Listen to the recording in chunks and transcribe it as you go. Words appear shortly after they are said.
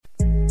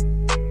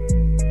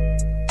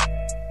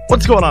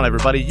What's going on,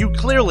 everybody? You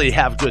clearly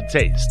have good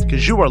taste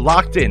because you are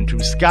locked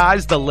into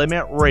Sky's the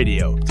Limit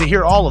Radio. To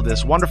hear all of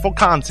this wonderful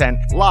content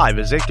live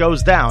as it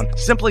goes down,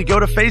 simply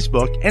go to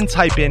Facebook and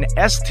type in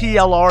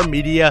STLR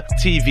Media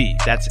TV.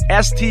 That's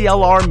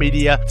STLR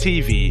Media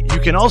TV. You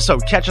can also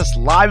catch us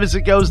live as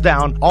it goes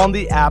down on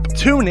the app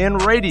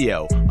TuneIn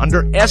Radio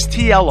under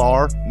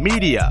STLR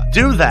Media.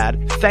 Do that.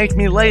 Thank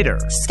me later.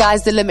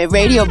 Sky's the Limit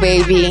Radio,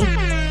 baby.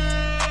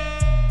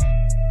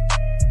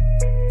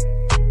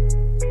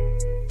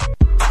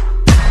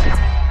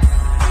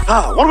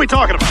 What are we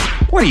talking about?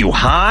 What are you,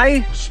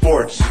 high?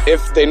 Sports.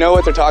 If they know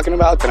what they're talking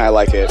about, then I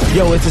like it.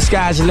 Yo, it's the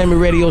Sky's the Limit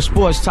Radio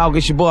Sports Talk.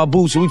 It's your boy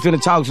Boots, and we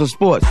finna talk some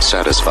sports.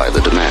 Satisfy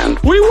the demand.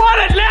 We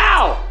want it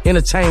now!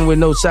 Entertain with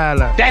no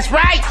sideline. That's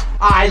right!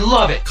 I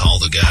love it. Call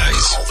the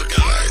guys. Call the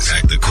guys.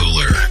 Pack the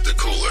cooler. Pack the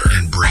cooler.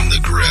 And bring the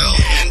grill.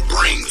 And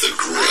bring the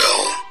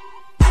grill.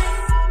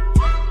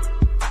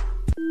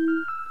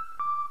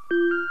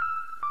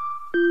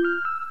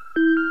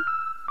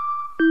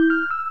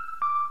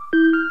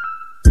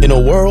 In a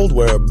world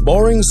where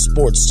boring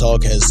sports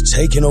talk has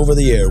taken over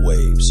the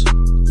airwaves,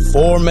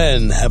 four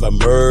men have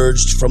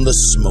emerged from the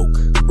smoke,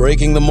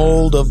 breaking the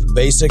mold of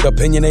basic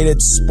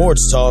opinionated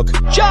sports talk.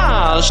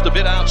 Just a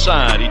bit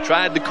outside. He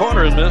tried the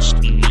corner and missed.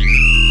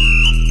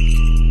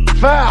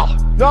 Foul.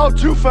 No,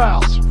 2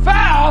 fouls.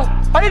 Foul?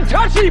 I didn't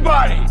touch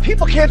anybody!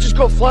 People can't just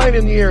go flying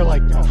in the air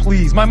like that.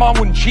 Please, my mom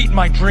wouldn't cheat in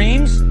my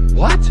dreams.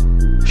 What?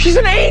 She's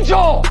an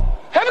angel!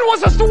 Heaven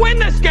wants us to win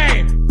this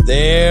game!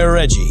 They're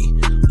edgy,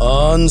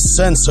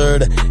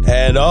 uncensored,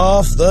 and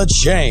off the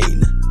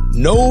chain.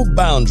 No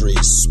Boundaries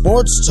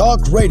Sports Talk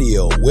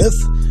Radio with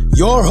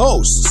your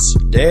hosts,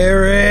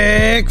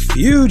 Derek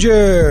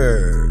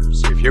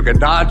Fugers. If you can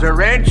dodge a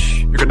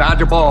wrench, you can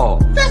dodge a ball.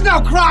 There's no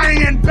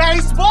crying in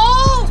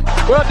baseball!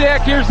 Well,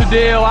 Dak, here's the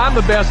deal. I'm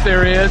the best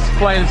there is,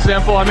 plain and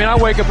simple. I mean, I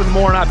wake up in the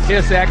morning, I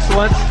piss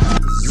excellence.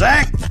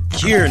 Zach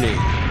Kearney.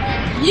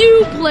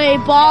 You play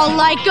ball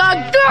like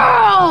a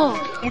girl!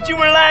 Would you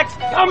relax?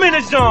 I'm in the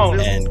zone.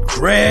 And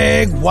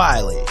Greg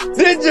Wiley.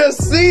 Did you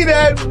see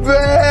that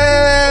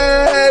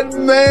bad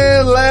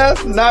man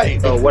last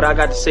night? What I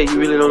got to say you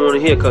really don't want to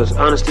hear, because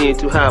honesty ain't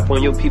too high up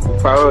on your people's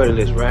priority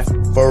list, right?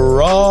 For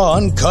raw,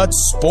 uncut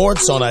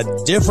sports on a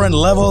different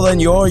level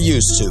than you're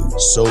used to.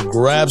 So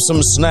grab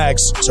some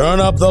snacks, turn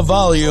up the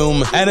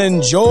volume, and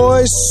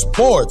enjoy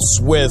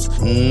sports with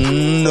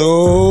no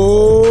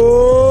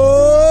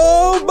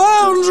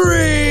boundaries.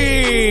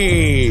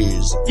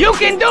 You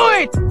can do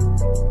it!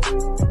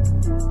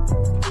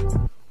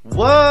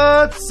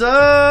 What's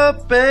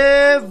up,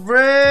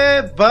 everybody?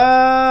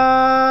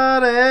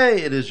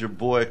 It is your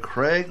boy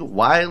Craig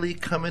Wiley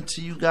coming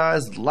to you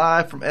guys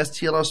live from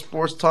STLR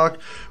Sports Talk.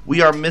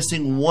 We are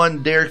missing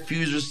one Derek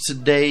Fugers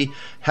today.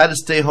 Had to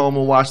stay home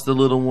and watch the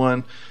little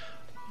one.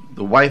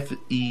 The wife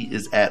E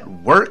is at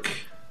work.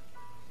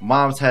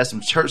 Mom's had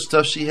some church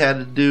stuff she had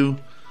to do.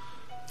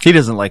 He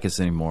doesn't like us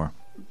anymore.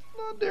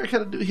 Derek had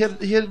to do. He had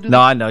to do. No,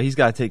 I know he's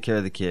got to take care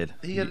of the kid.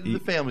 He had to do the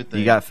family thing.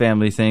 You got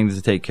family things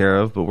to take care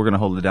of, but we're gonna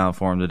hold it down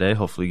for him today.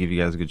 Hopefully, give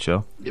you guys a good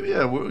show.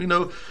 Yeah,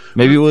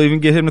 maybe we'll even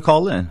get him to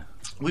call in.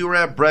 We were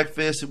at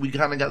breakfast. We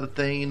kind of got the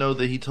thing, that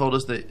he told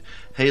us that,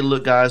 hey,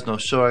 look, guys, no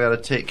show. I got to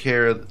take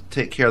care of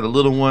the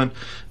little one.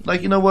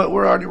 Like, you know what?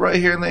 We're already right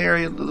here in the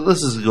area.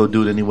 Let's just go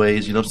do it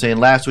anyways. You know what I'm saying?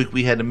 Last week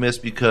we had to miss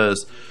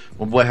because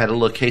my boy had a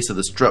little case of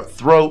the strep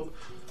throat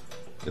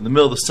in the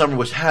middle of the summer,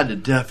 which had to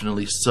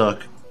definitely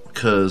suck.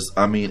 Because,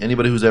 I mean,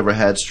 anybody who's ever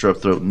had strep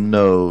throat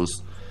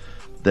knows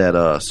that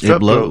strep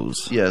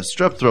blows. throat, yeah,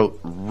 strep throat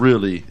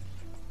really,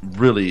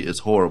 really is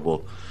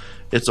horrible.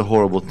 It's a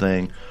horrible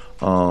thing.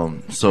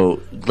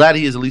 So glad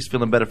he is at least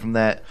feeling better from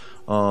that.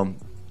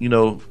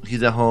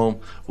 He's at home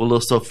with little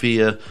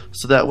Sophia,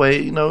 so that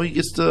way, he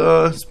gets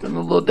to spend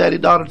a little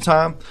daddy-daughter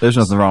time. There's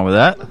nothing wrong with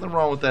that. Nothing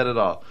wrong with that at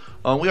all.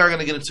 We are going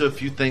to get into a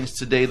few things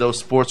today, though,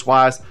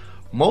 sports-wise.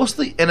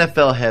 Mostly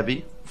NFL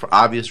heavy. For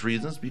obvious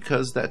reasons,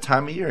 because that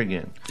time of year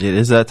again. It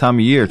is that time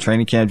of year.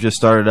 Training camp just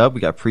started up.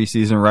 We got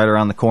preseason right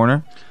around the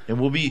corner,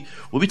 and we'll be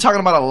talking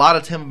about a lot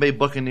of Tampa Bay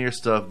Buccaneers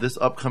stuff this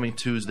upcoming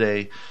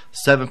Tuesday,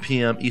 7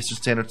 p.m. Eastern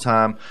Standard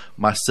Time.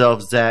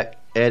 Myself, Zach,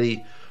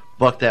 Eddie,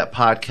 Buck That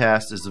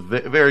Podcast is a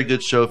very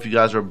good show. If you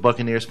guys are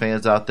Buccaneers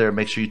fans out there,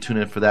 make sure you tune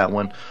in for that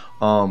one.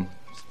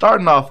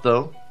 Starting off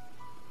though,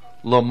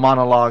 a little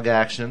monologue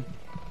action.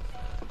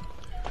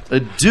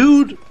 A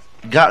dude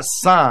got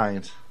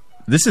signed.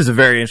 This is a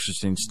very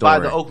interesting story. By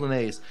the Oakland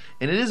A's.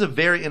 And it is a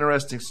very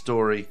interesting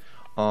story.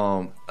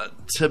 To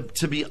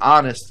be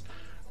honest,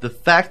 the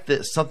fact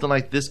that something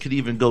like this could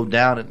even go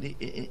down and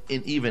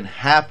even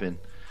happen,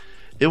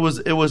 it was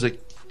at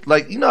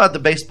the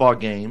baseball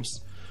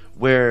games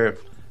where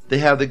they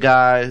have the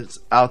guys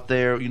out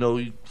there,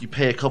 you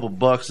pay a couple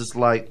bucks, it's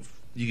like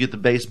you get the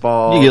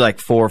baseball. You get like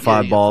 4 or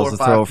 5 balls to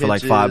throw pitches, for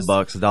like $5,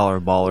 $1 a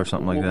ball or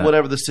something like that.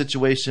 Whatever the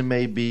situation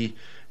may be.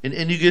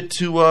 And you get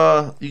to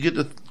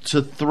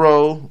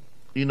throw,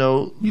 you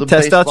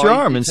test out your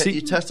arm and see.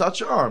 You test out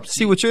your arm.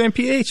 See what your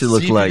MPH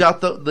looks like. You got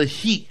the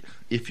heat,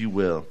 if you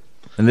will.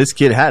 And this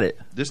kid had it.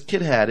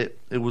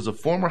 It was a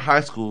former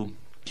high school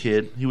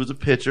kid. He was a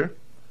pitcher.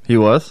 He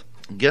was?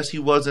 Guess he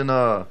wasn't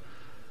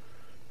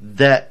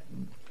that,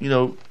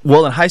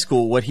 Well, in high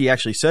school, what he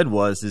actually said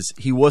is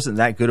he wasn't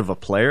that good of a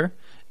player,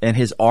 and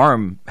his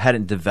arm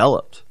hadn't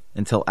developed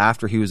until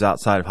after he was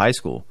outside of high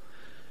school.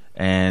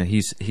 And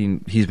he's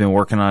been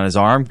working on his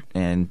arm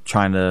and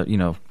trying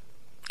to,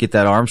 get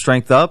that arm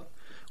strength up.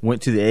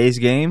 Went to the A's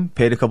game,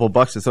 paid a couple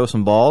bucks to throw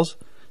some balls,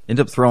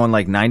 ended up throwing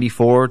like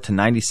 94 to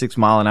 96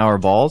 mile an hour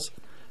balls.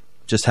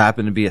 Just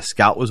happened to be a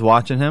scout was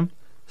watching him,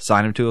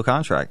 signed him to a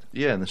contract.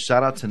 Yeah, and the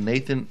shout out to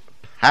Nathan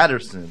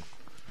Patterson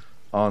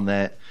on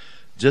that.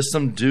 Just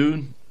some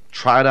dude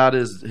tried out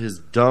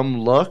his dumb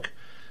luck.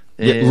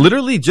 Yeah,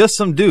 literally just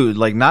some dude,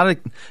 like not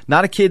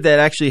a kid that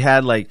actually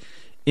had like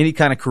any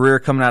kind of career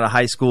coming out of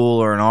high school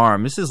or an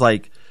arm. This is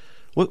like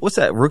what's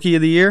that, Rookie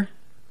of the Year?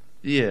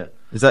 Yeah.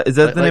 Is that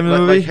the name of the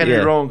movie? Like Henry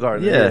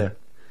Rowengartner. Yeah.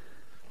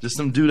 Just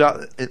some dude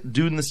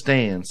in the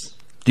stands.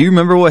 Do you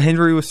remember what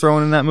Henry was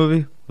throwing in that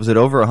movie? Was it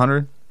over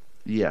 100?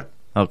 Yeah.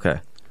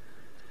 Okay.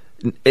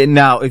 And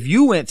now, if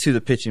you went to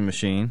the pitching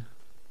machine,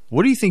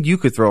 what do you think you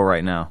could throw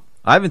right now?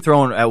 I haven't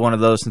thrown at one of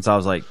those since I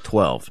was like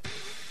 12.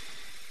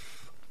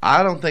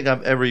 I don't think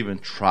I've ever even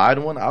tried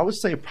one. I would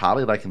say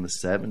probably like in the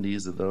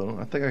 70s, though.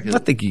 I think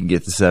you can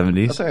get the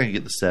 70s. I think I can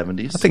get the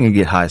 70s. I think I can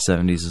get high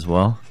 70s as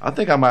well. I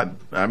think I might.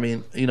 I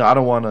mean, I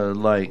don't want to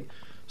like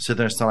sit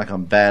there and sound like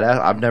I'm badass.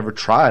 I've never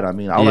tried. I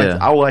mean,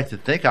 I would like to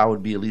think I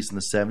would be at least in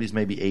the 70s,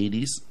 maybe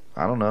 80s.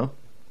 I don't know.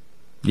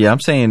 Yeah,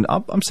 I'm saying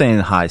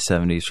high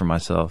 70s for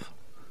myself.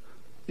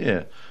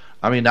 Yeah.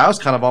 I mean, now it's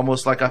kind of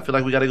almost like I feel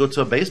like we got to go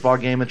to a baseball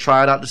game and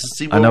try it out just to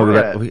see where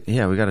we're at. We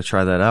got to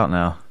try that out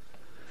now.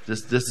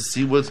 Just to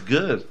see what's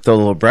good. Throw a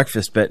little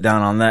breakfast bet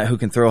down on that. Who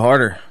can throw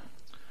harder?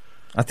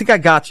 I think I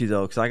got you,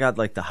 though, because I got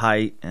like the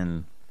height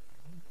and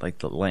like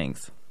the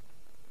length.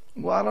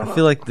 Well, I don't know. I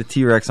feel like the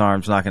T-Rex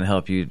arm's not going to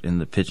help you in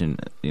the pitching,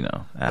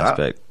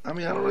 aspect. I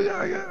mean, I don't really.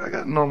 I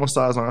got normal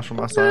size arms for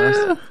my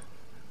size.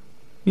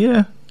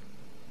 Yeah.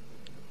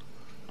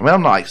 I mean,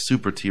 I'm not like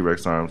super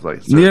T-Rex arms.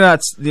 Like you're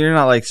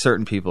not like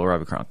certain people,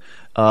 Robbie Kronk.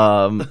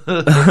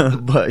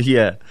 But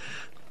yeah.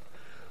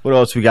 What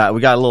else we got?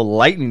 We got a little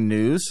Lightning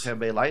news.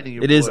 Tampa Bay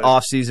Lightning. It is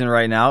off season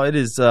right now. It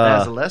is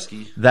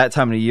that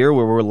time of the year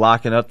where we're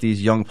locking up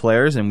these young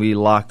players, and we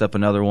locked up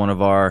another one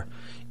of our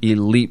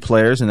elite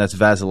players, and that's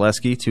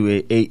Vasilevsky to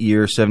a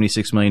 8-year,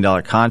 $76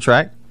 million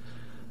contract.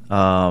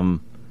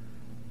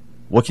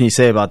 What can you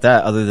say about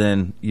that other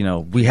than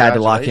we had to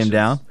lock him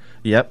down?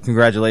 Yep,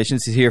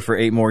 congratulations. He's here for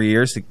 8 more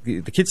years.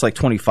 The kid's like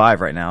 25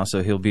 right now,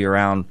 so he'll be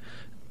around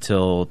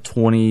till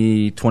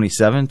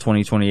 2027,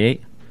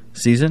 2028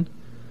 season.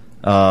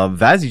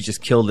 Vazzy just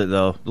killed it,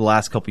 though, the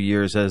last couple of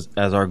years as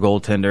our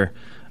goaltender.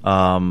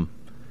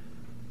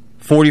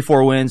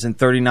 44 wins and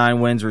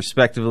 39 wins,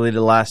 respectively, the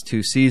last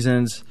 2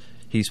 seasons.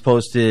 He's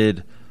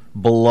posted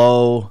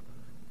below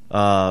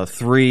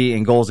 3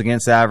 in goals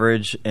against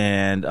average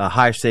and a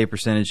high save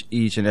percentage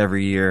each and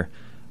every year.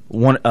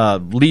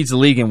 Leads the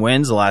league in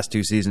wins the last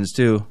 2 seasons,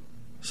 too.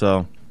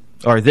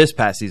 Or this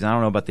past season. I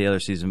don't know about the other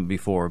season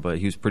before, but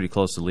he was pretty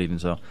close to leading,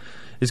 so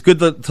it's good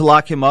to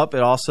lock him up.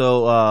 It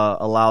also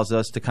allows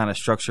us to kind of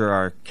structure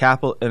our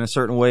cap in a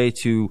certain way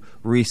to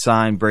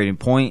re-sign Braden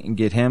Point and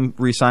get him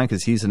re-signed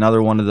because he's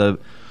another one of the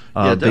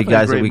big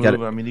guys that we got.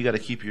 I mean, you got to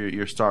keep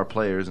your star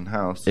players in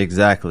house.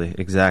 Exactly.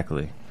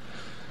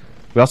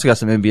 We also got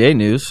some NBA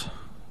news.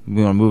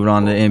 We want to move it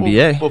on to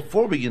NBA.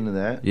 Before we get into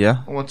that,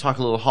 I want to talk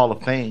a little Hall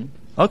of Fame.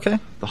 Okay.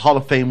 The Hall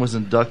of Fame was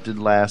inducted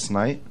last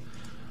night.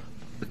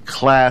 The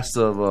class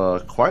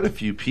of quite a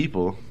few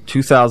people.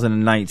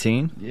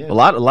 2019. Yeah. A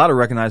lot of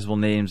recognizable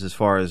names as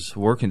far as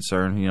we're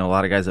concerned. A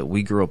lot of guys that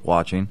we grew up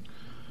watching.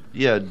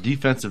 Yeah,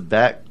 defensive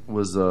back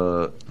was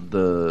the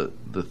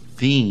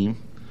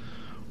theme.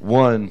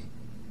 One,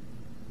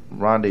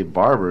 Rondé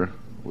Barber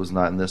was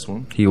not in this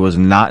one. He was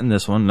not in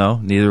this one, no.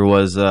 Neither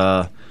was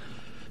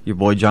your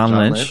boy John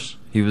Lynch.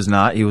 He was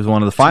not. He was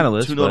one of the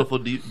finalists. Two notable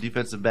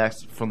defensive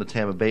backs from the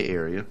Tampa Bay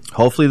area.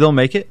 Hopefully they'll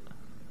make it.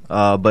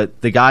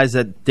 But the guys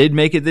that did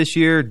make it this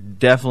year,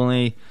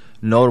 definitely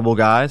notable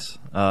guys.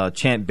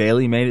 Champ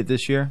Bailey made it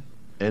this year.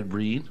 Ed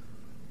Reed.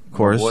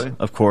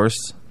 Of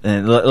course.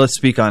 And let's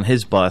speak on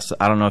his bust.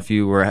 I don't know if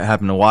you were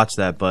happened to watch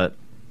that, but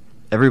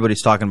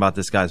everybody's talking about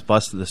this guy's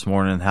bust this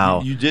morning and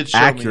how you did show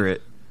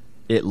accurate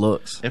it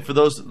looks. And for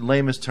those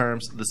lamest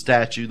terms, the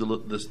statue,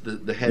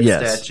 the head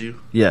statue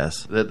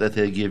that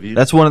they give you.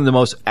 That's one of the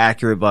most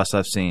accurate busts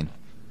I've seen.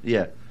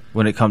 Yeah.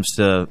 When it comes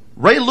to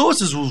Ray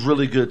Lewis's was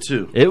really good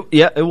too.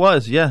 It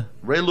was.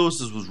 Ray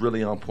Lewis's was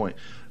really on point.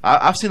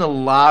 I've seen a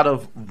lot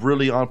of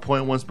really on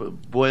point ones,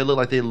 but boy, it looked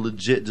like they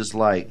legit just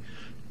like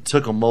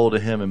took a mold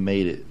of him and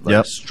made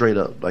it straight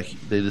up. Like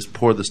they just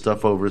poured the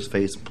stuff over his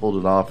face and pulled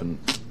it off. And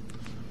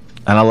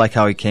I like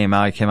how he came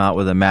out. He came out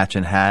with a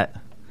matching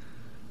hat,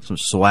 some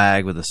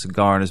swag with a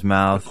cigar in his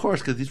mouth. Of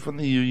course, because he's from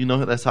the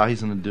U. That's how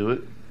he's going to do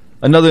it.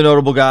 Another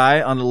notable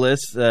guy on the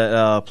list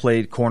that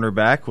played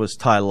cornerback was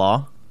Ty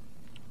Law.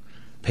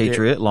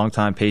 Patriot,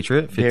 longtime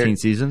Patriot, 15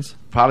 seasons.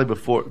 Probably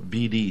before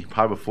BD,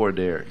 probably before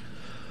Derek.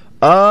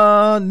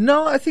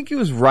 No, I think it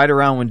was right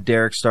around when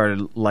Derek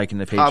started liking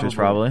the Patriots.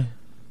 Probably.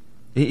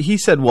 He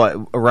said what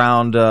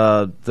around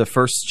the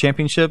first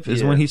championship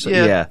is when he said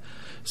yeah.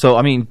 So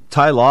I mean,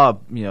 Ty Law,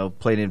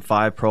 played in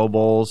 5 Pro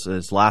Bowls.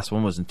 His last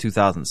one was in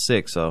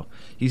 2006. So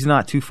he's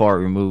not too far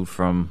removed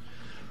from.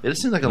 It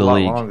seems like a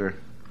lot longer.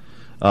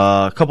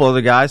 A couple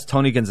other guys,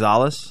 Tony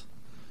Gonzalez.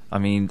 I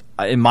mean,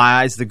 in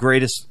my eyes, the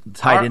greatest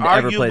tight end to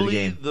ever play the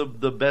game.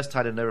 The best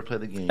tight end to ever play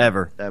the game.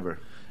 Ever.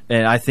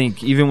 And I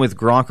think even with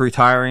Gronk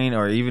retiring,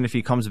 or even if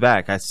he comes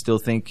back, I still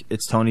think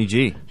it's Tony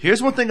G.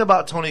 Here's one thing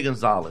about Tony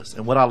Gonzalez,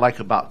 and what I like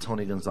about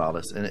Tony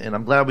Gonzalez, and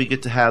I'm glad we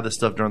get to have this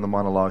stuff during the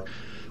monologue.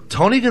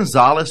 Tony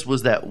Gonzalez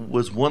was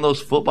one of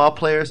those football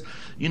players,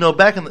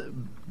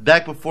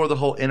 back before the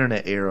whole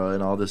internet era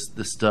and all this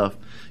stuff.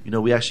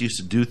 We actually used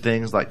to do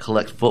things like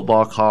collect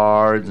football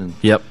cards and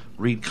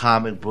read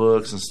comic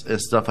books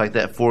and stuff like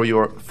that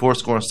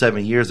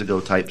 7 years ago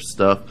type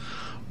stuff.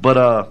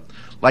 But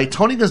like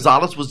Tony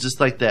Gonzalez was just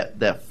like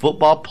that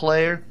football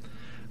player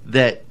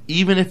that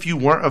even if you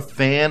weren't a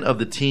fan of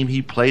the team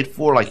he played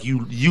for, like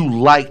you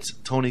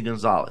liked Tony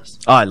Gonzalez.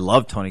 Oh, I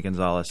love Tony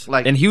Gonzalez.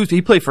 And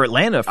he played for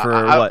Atlanta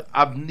for what?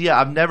 I've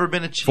never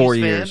been a Chiefs 4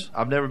 fan. years.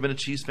 I've never been a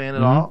Chiefs fan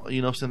at all.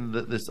 Saying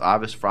that this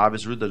for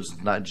obvious reason,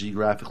 that's not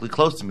geographically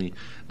close to me.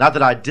 Not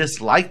that I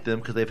dislike them,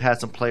 because they've had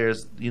some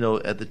players,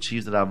 at the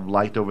Chiefs that I've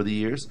liked over the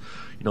years.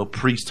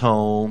 Priest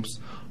Holmes,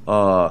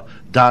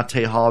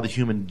 Dante Hall, the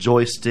human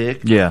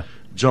joystick. Yeah.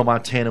 Joe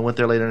Montana went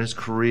there later in his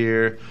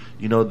career.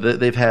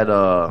 They've had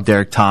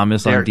Derek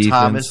Thomas on defense.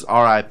 Thomas,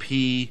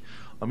 R.I.P.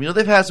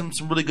 They've had some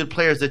really good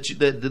players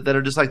that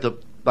are just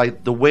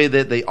like the way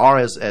that they are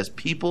as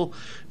people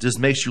just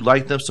makes you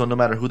like them. So no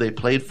matter who they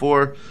played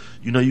for,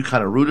 you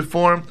kind of rooted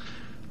for them.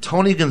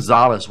 Tony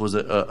Gonzalez was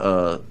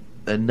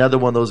another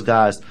one of those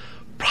guys,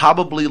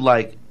 probably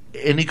like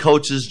any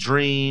coach's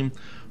dream.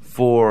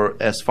 For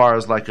as far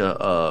as like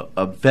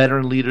a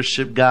veteran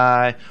leadership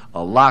guy,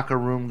 a locker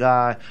room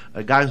guy,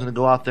 a guy who's going to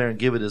go out there and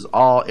give it his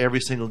all every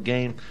single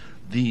game.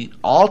 The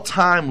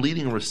all-time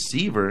leading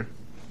receiver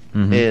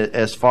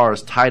as far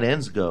as tight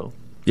ends go.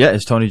 Yeah,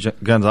 it's Tony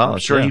Gonzalez. I'm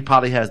sure he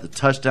probably has the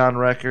touchdown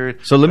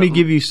record. So let me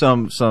give you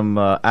some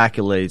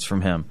accolades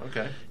from him.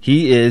 Okay.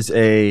 He is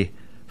a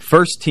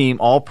first-team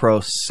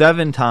All-Pro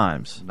 7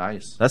 times.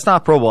 Nice. That's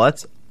not Pro Bowl.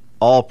 That's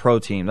All-Pro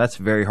team. That's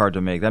very hard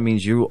to make. That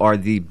means you are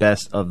the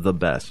best of the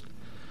best.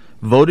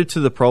 Voted to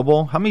the Pro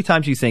Bowl. How many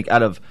times do you think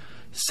out of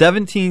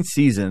 17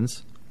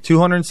 seasons,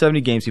 270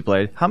 games he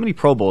played, how many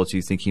Pro Bowls do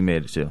you think he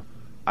made it to?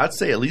 I'd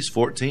say at least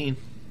 14.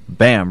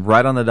 Bam,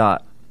 right on the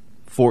dot.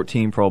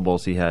 14 Pro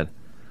Bowls he had.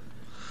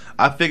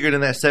 I figured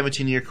in that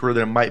 17-year career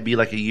there might be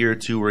like a year or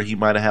two where he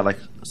might have had like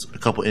a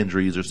couple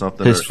injuries or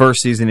something. His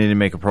first season he didn't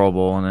make a Pro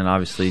Bowl, and then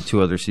obviously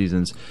 2 other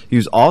seasons. He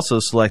was also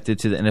selected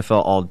to the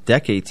NFL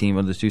All-Decade team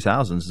of the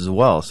 2000s as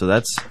well. So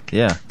that's,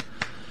 yeah.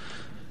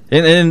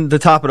 And to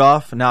top it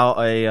off, now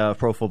a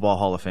Pro Football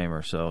Hall of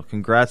Famer. So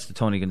congrats to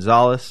Tony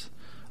Gonzalez.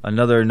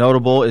 Another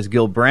notable is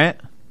Gil Brandt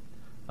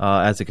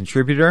as a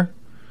contributor.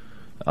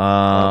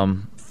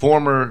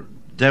 Former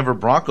Denver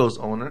Broncos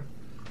owner,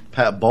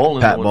 Pat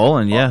Bowlen. Pat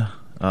Bowlen, yeah.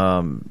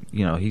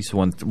 He's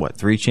won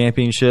 3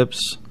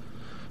 championships.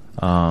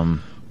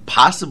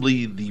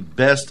 Possibly the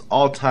best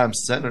all-time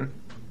center,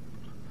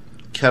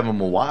 Kevin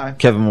Mawae.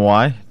 Kevin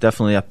Mawae,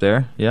 definitely up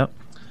there. Yep.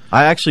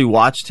 I actually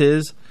watched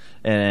his,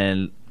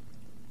 and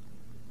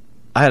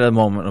I had a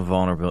moment of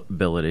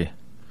vulnerability.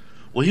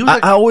 Well, he was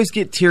I always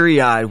get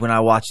teary-eyed when I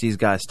watch these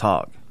guys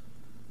talk.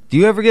 Do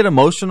you ever get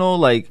emotional?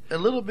 Like a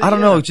little bit. I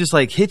don't know. It just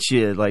like hits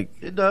you. Like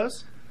it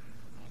does.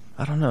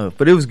 I don't know,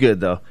 but it was good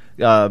though.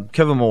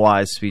 Kevin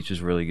Mawae's speech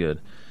was really good.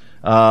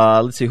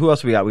 Let's see, who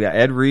else we got? We got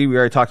Ed Reed. We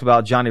already talked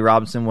about Johnny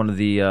Robinson, one of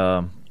the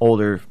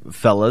older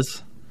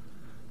fellas,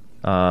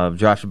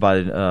 drafted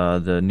by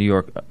the New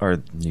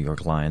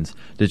York Lions,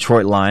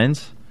 Detroit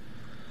Lions.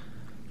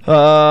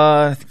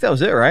 I think that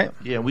was it, right?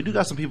 Yeah, we do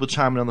got some people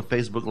chiming on the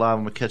Facebook Live.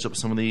 I'm going to catch up with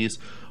some of these.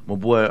 My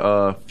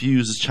boy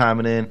Fuse is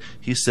chiming in.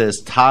 He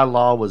says Ty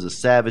Law was a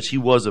savage. He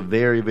was a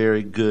very,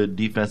 very good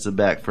defensive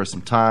back for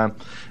some time.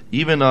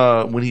 Even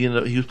when he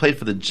was played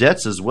for the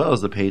Jets as well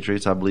as the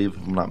Patriots, I believe,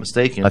 if I'm not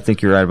mistaken. I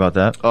think you're right about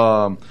that.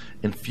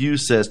 And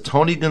Fuse says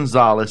Tony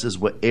Gonzalez is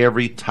what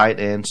every tight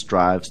end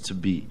strives to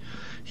be.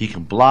 He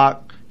can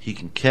block, he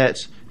can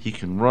catch, he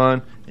can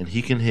run, and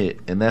he can hit,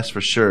 and that's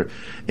for sure.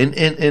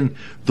 And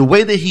the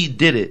way that he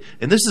did it,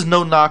 and this is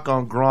no knock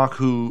on Gronk,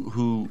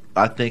 who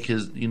I think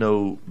has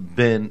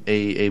been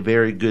a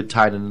very good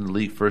tight end in the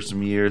league for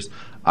some years.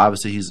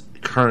 Obviously, he's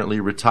currently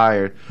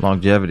retired.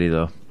 Longevity,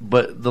 though.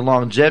 But the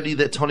longevity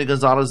that Tony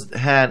Gonzalez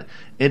had,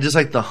 and just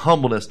like the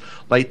humbleness.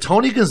 Like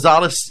Tony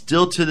Gonzalez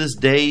still to this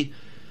day,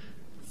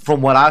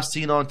 from what I've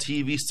seen on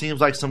TV,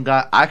 seems like some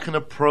guy I can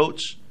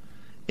approach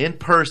in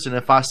person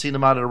if I seen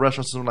him out at a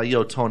restaurant. So I'm like,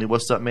 yo, Tony,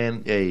 what's up,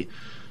 man? Hey,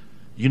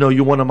 you know,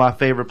 you're one of my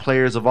favorite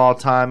players of all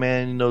time,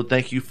 man. You know,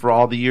 thank you for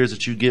all the years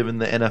that you've given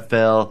the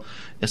NFL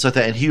and stuff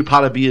like that. And he would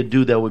probably be a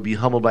dude that would be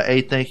humbled by,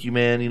 hey, thank you,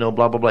 man. You know,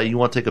 blah blah blah. You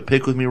want to take a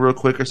pic with me real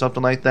quick or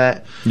something like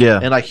that? Yeah.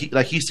 And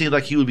he seems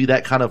like he would be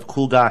that kind of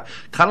cool guy.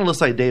 Kind of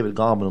looks like David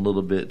Gallman a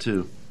little bit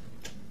too.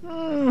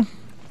 A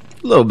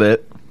little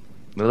bit.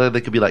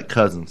 They could be like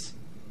cousins.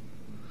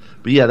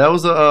 But yeah, that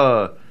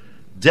was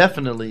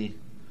definitely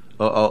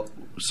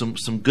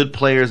some good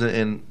players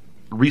in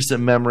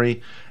recent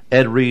memory.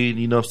 Ed Reed,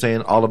 you know what I'm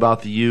saying, All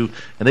About the U.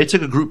 And they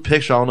took a group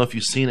picture. I don't know if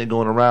you've seen it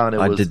going around.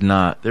 I did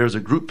not. There was a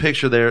group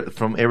picture there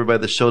from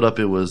everybody that showed up.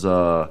 It was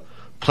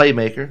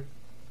Playmaker.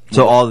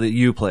 So all the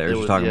U players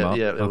you're talking about?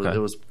 Yeah, it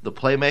was the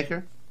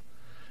Playmaker.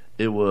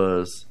 It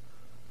was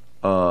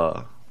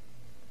Ray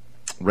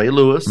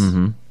Lewis,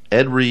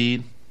 Ed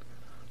Reed,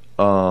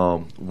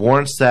 Warren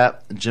Sapp,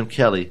 and Jim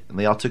Kelly. And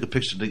they all took a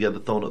picture together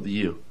throwing up the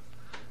U.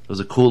 It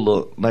was a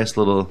cool, nice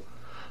little,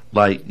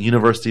 like,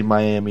 University of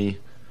Miami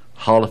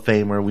Hall of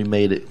Famer. We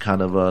made it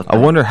kind of a thing. I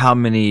wonder how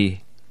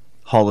many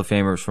Hall of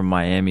Famers from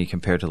Miami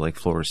compared to like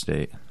Florida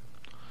State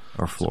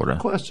or Florida.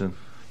 That's a good question.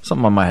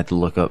 Something I might have to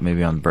look up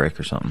maybe on the break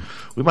or something.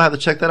 We might have to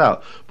check that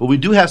out. But we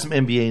do have some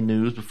NBA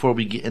news before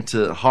we get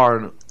into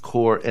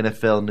hardcore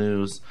NFL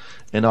news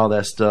and all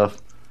that stuff.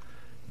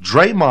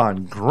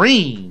 Draymond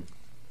Green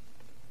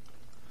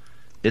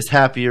is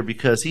happier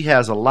because he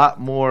has a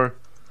lot more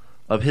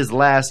of his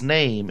last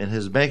name in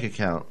his bank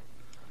account.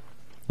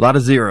 A lot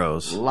of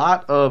zeros.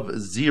 Lot of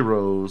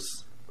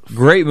zeros.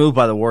 Great move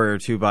by the Warrior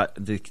too, but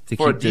to for keep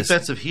a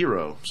defensive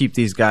hero, keep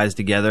these guys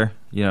together.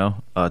 You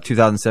know,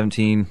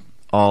 2017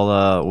 all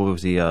what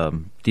was he?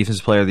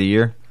 Defensive Player of the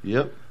Year.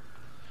 Yep.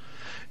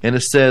 And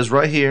it says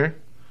right here,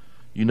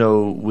 you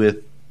know,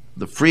 with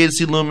the free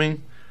agency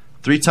looming,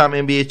 3-time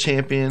NBA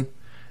champion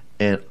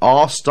and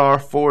all-star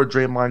forward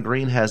Draymond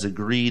Green has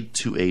agreed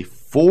to a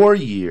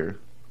 4-year,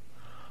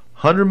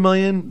 $100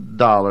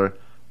 million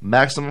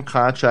maximum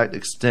contract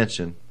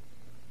extension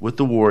with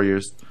the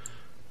Warriors,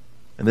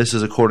 and this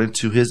is according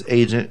to his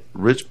agent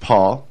Rich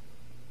Paul,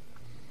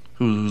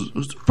 who's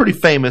a pretty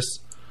famous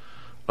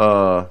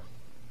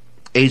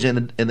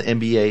agent in the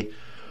NBA.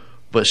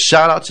 But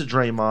shout out to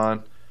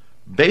Draymond.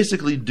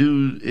 Basically,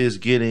 dude is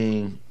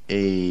getting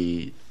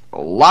a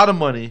lot of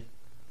money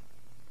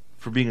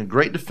for being a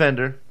great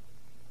defender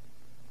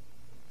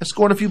and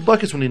scoring a few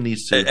buckets when he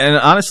needs to. And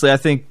honestly, I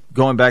think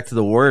going back to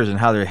the Warriors and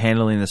how they're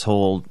handling this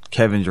whole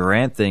Kevin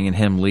Durant thing and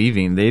him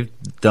leaving, they've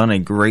done a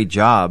great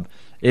job.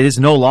 It is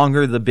no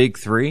longer the big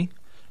three.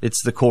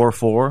 It's the core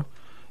four.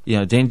 You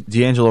know,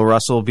 D'Angelo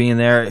Russell being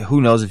there,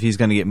 who knows if he's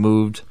going to get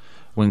moved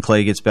when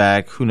Clay gets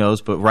back. Who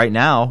knows? But right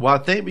now... Well, I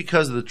think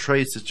because of the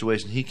trade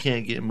situation, he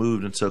can't get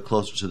moved until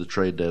closer to the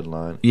trade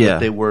deadline. Yeah.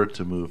 If they were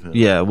to move him.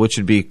 Yeah, which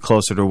would be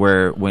closer to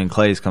when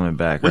Clay's coming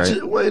back, right?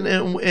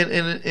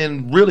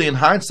 And really, in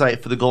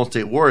hindsight, for the Golden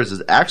State Warriors,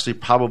 is actually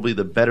probably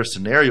the better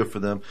scenario for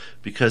them,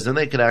 because then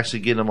they could actually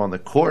get him on the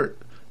court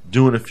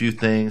doing a few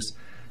things,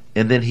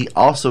 and then he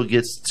also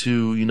gets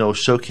to, you know,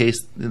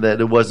 showcase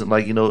that it wasn't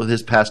like, you know,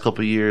 his past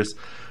couple of years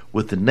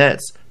with the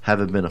Nets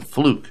haven't been a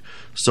fluke.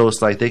 So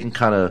it's like they can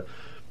kind of,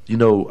 you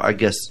know, I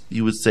guess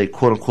you would say,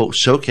 quote unquote,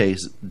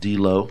 showcase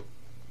D'Lo.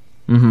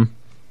 Mm-hmm.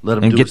 Let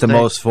him and do get his the thing.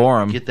 most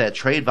for him. Get that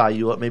trade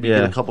value up. Maybe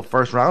get a couple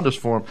first rounders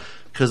for him.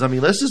 Because I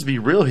mean, let's just be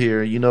real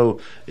here. You know,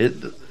 it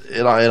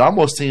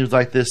almost seems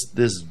like this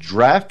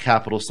draft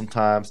capital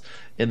sometimes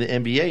in the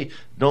NBA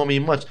don't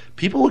mean much.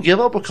 People will give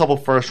up a couple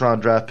first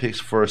round draft picks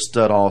for a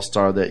stud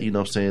all-star that, you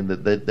know, saying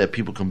that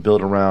people can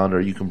build around,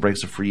 or you can bring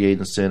some free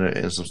agents in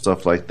and some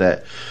stuff like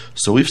that.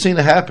 So we've seen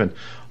it happen.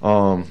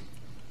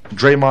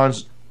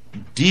 Draymond's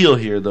deal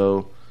here,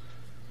 though,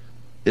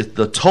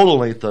 the total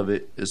length of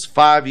it is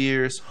 5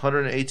 years,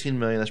 $118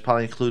 million. That's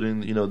probably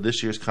including, you know,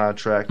 this year's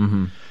contract.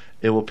 Mm-hmm.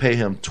 It will pay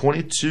him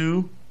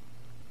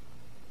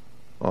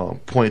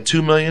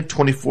 $22.2 million,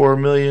 $24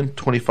 million,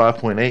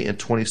 $25.8, and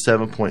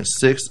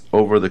 $27.6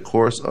 over the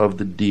course of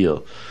the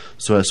deal.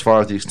 So as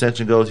far as the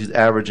extension goes, he's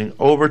averaging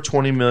over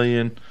 $20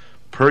 million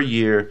per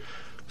year,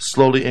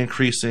 slowly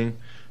increasing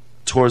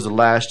towards the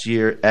last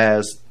year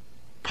as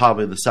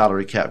probably the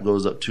salary cap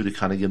goes up to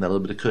kind of give him that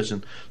little bit of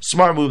cushion.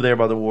 Smart move there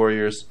by the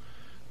Warriors.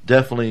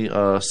 Definitely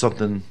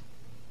something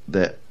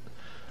that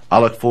I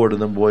look forward to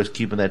them boys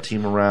keeping that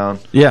team around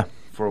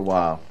for a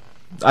while.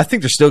 I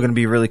think they're still going to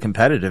be really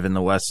competitive in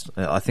the West.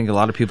 I think a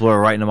lot of people are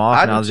writing them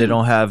off now that they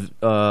don't have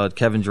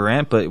Kevin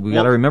Durant, but we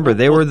got to remember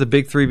they were the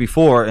big three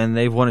before, and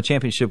they've won a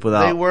championship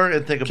without they were,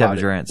 and think Kevin about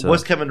Durant. It. So.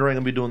 What's Kevin Durant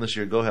going to be doing this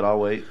year? Go ahead, I'll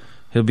wait.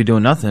 He'll be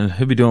doing nothing.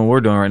 He'll be doing what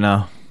we're doing right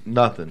now.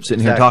 Nothing.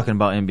 Sitting here talking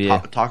about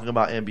NBA. Talking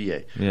about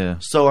NBA. Yeah.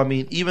 So, I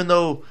mean, even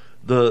though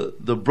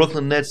the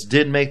Brooklyn Nets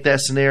did make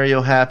that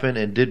scenario happen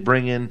and did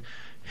bring in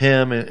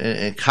him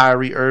and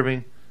Kyrie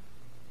Irving,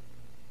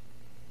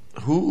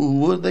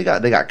 who they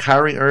got? They got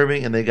Kyrie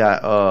Irving, and they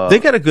got they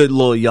got a good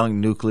little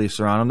young nucleus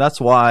around them. That's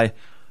why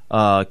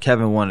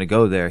Kevin wanted to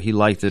go there. He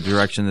liked the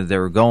direction that they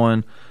were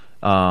going.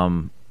 They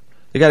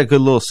got a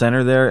good little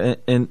center there,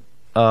 and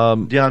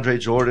DeAndre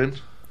Jordan.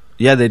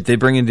 Yeah, they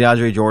bring in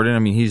DeAndre Jordan. I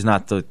mean, he's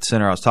not the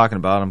center I was talking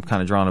about. I'm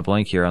kind of drawing a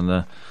blank here on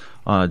the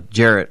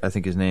Jarrett, I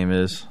think his name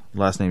is.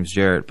 Last name's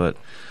Jarrett, but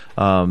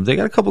they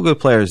got a couple good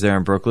players there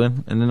in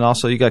Brooklyn, and then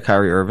also you got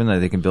Kyrie Irving that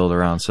they can build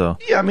around. So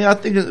yeah, I mean, I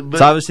think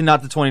it's obviously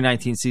not the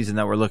 2019 season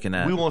that we're looking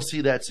at. We won't see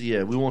that.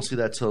 We won't see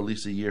that till at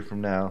least a year from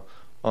now.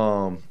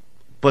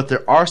 But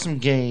there are some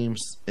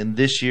games in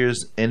this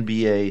year's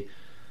NBA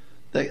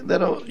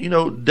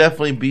that'll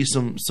definitely be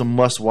some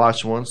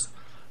must-watch ones.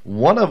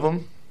 One of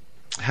them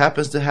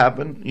happens to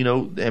happen. The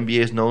NBA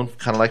is known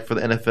kind of like for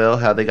the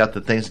NFL, how they got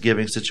the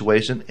Thanksgiving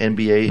situation.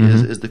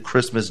 NBA is the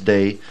Christmas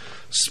Day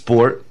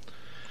sport.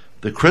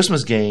 The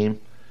Christmas game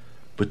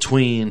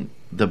between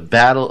the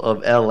Battle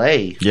of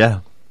L.A. Yeah.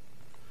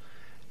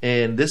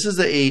 And this is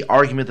a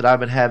argument that I've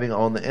been having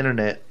on the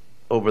internet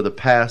over the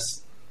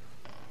past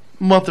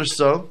month or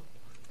so,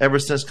 ever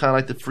since kind of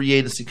like the free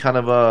agency kind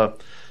of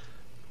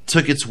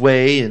took its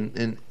way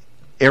and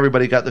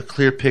everybody got the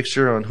clear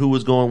picture on who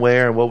was going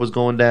where and what was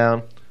going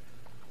down.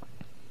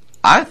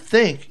 I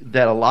think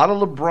that a lot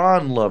of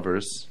LeBron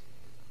lovers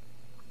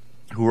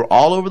who are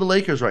all over the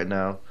Lakers right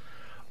now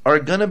are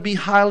going to be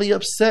highly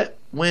upset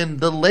when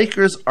the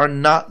Lakers are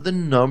not the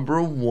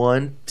number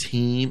one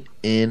team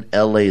in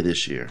LA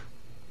this year.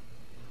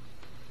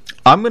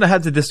 I'm going to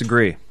have to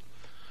disagree.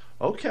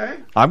 Okay.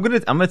 I'm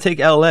gonna take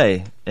LA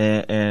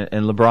and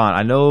LeBron.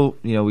 I know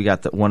we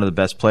got one of the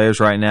best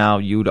players right now.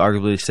 You would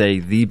arguably say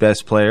the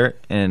best player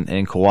in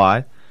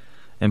Kawhi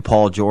and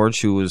Paul George,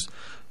 who was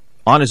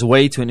on his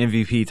way to an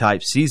MVP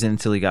type season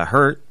until he got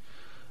hurt.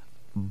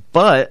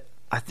 But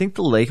I think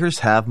the Lakers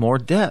have more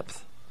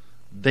depth.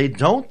 They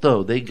don't,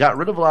 though. They got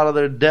rid of a lot of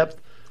their depth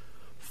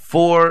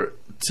for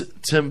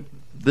to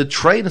the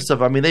trade and stuff.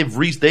 I mean,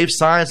 they've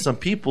signed some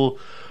people,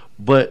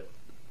 but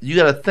you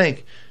got to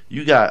think.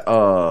 You got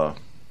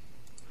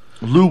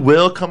Lou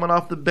Will coming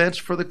off the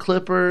bench for the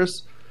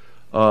Clippers.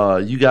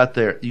 You got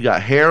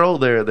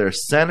Harrell, their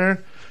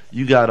center.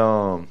 You got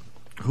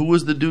who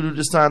was the dude who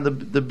just signed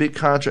the big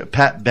contract?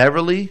 Pat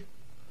Beverly.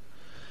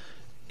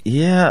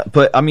 Yeah,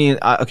 but I mean,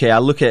 I'm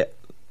going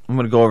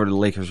to go over to the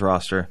Lakers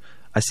roster.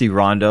 I see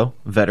Rondo,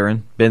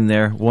 veteran, been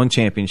there, won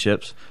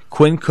championships.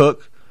 Quinn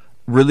Cook,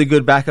 really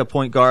good backup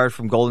point guard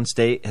from Golden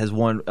State, has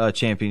won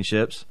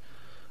championships.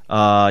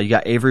 You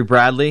got Avery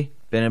Bradley.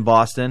 Been in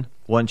Boston,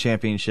 won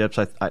championships.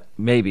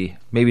 Maybe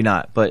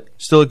not, but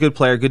still a good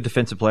player, good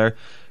defensive player.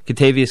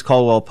 Kentavious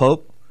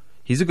Caldwell-Pope,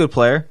 he's a good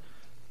player.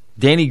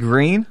 Danny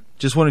Green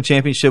just won a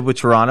championship with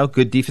Toronto,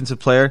 good defensive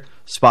player,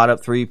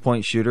 spot-up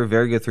three-point shooter,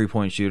 very good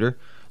three-point shooter.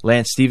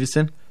 Lance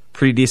Stevenson,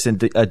 pretty decent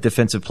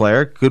defensive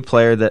player, good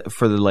player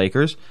for the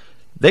Lakers.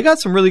 They got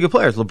some really good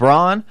players.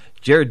 LeBron,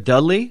 Jared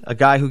Dudley, a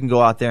guy who can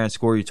go out there and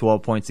score you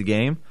 12 points a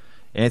game.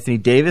 Anthony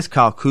Davis,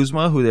 Kyle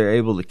Kuzma, who they're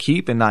able to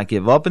keep and not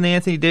give up in the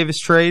Anthony Davis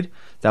trade.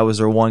 That was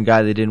their one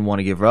guy they didn't want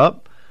to give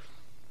up.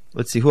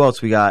 Let's see, who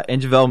else we got?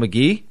 And JaVale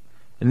McGee.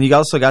 And you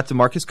also got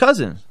DeMarcus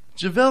Cousins.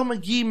 JaVale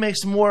McGee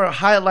makes more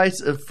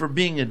highlights for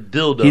being a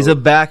dildo. He's a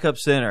backup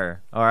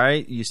center, all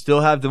right? You still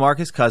have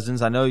DeMarcus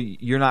Cousins. I know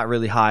you're not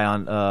really high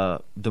on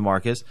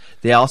DeMarcus.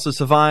 They also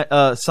signed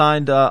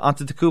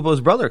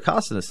Antetokounmpo's brother,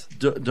 Kostas.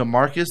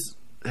 DeMarcus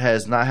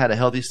has not had a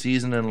healthy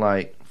season in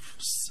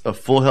a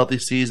full healthy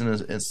season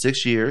in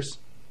 6 years.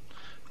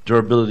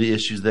 Durability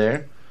issues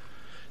there.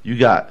 You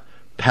got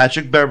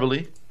Patrick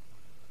Beverly.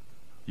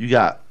 You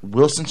got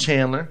Wilson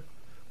Chandler.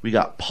 We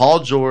got Paul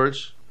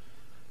George.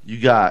 You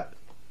got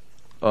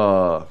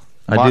I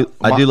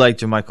do like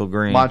JaMychal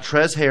Green.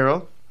 Montrezl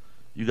Harrell.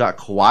 You got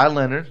Kawhi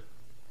Leonard.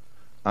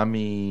 I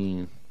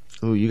mean,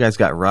 you guys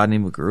got Rodney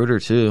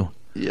McGruder too.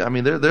 Yeah, I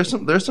mean there's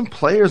some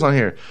players on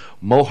here.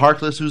 Mo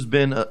Harkless, who's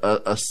been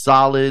a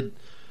solid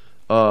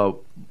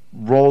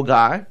role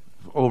guy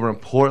over in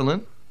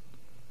Portland.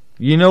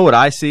 You know what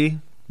I see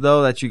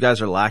though that you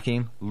guys are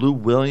lacking? Lou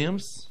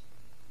Williams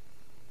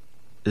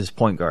is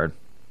point guard.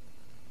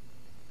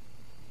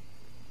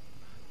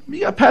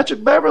 You got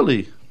Patrick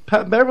Beverly.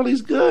 Pat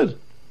Beverly's good.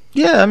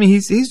 Yeah, I mean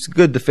he's a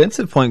good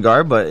defensive point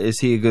guard, but is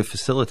he a good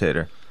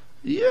facilitator?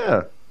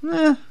 Yeah.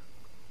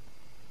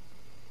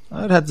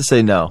 I'd have to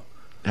say no.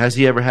 Has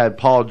he ever had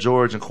Paul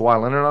George and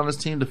Kawhi Leonard on his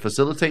team to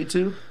facilitate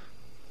to?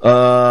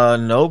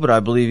 No, but I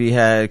believe he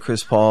had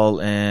Chris Paul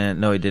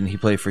and no, he didn't. He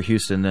played for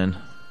Houston then.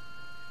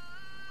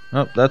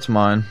 Oh, that's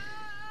mine.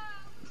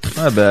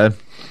 My bad.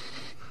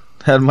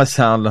 Had my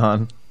sound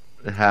on.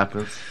 It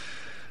happens.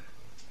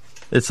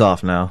 It's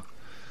off now.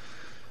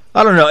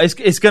 I don't know.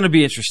 It's going to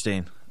be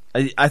interesting.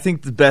 I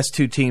think the best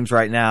two teams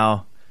right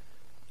now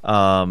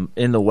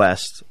in the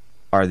West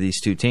are these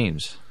two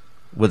teams,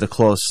 with a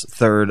close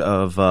third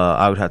of,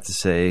 I would have to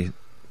say.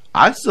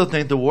 I still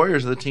think the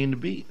Warriors are the team to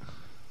beat.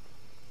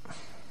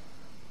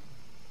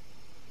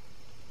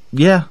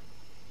 Yeah.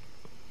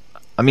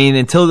 I mean,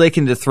 until they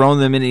can dethrone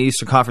them in the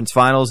Eastern Conference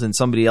Finals and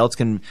somebody else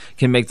can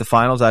make the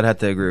finals, I'd have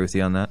to agree with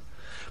you on that.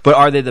 But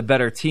are they the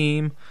better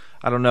team?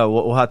 I don't know.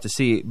 We'll have to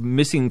see.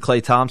 Missing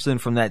Klay Thompson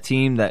from that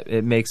team, that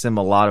it makes them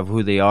a lot of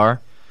who they are.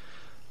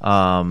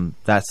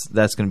 That's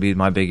going to be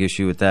my big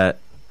issue with that.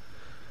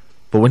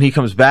 But when he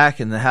comes back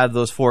and they have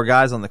those four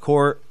guys on the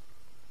court,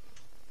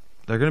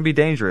 They're going to be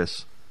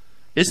dangerous.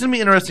 It's going to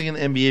be interesting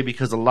in the NBA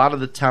because a lot of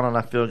the talent,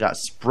 I feel, got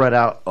spread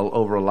out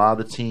over a lot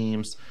of the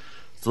teams.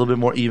 It's a little bit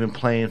more even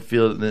playing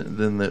field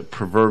than the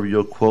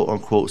proverbial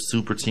quote-unquote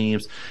super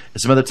teams.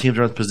 And some other teams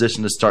are in a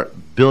position to start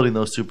building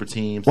those super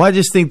teams. Well, I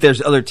just think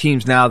there's other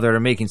teams now that are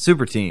making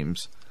super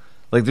teams.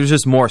 Like, there's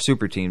just more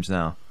super teams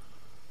now,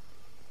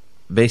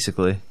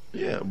 basically.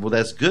 Yeah, well,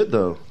 that's good,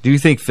 though. Do you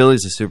think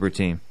Philly's a super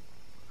team?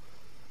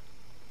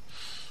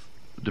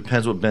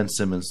 Depends what Ben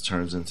Simmons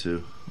turns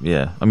into.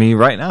 Yeah. I mean,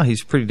 right now,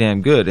 he's pretty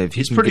damn good. If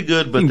he's pretty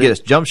good, but he can get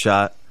a jump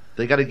shot.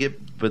 They got to get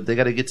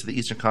to the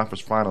Eastern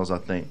Conference Finals, I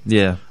think.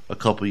 Yeah. A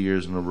couple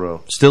years in a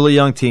row. Still a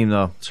young team,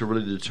 though. To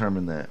really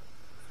determine that.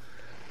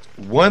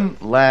 One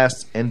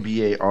last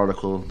NBA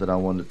article that I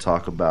wanted to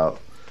talk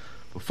about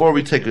before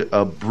we take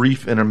a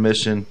brief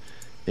intermission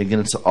and get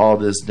into all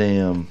this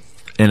damn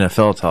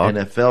NFL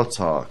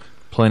talk.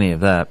 Plenty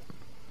of that.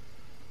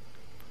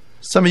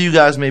 Some of you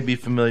guys may be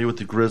familiar with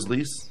the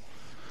Grizzlies.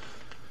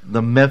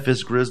 The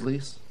Memphis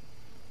Grizzlies.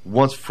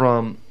 Once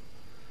from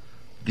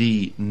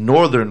the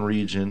northern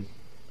region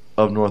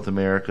of North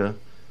America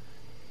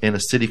in a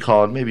city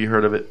called, maybe you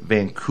heard of it,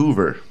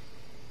 Vancouver.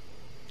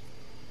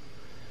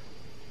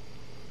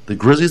 The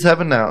Grizzlies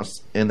have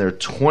announced in their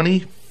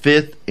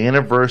 25th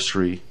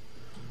anniversary,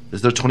 this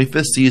is their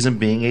 25th season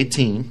being a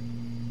team,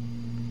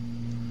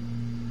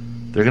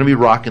 they're going to be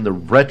rocking the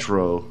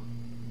retro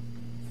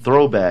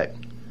throwback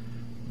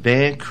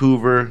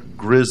Vancouver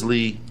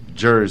Grizzly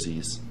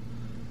jerseys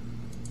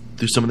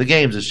through some of the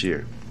games this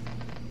year.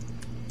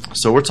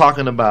 So we're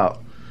talking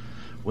about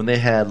when they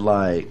had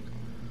like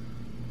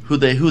who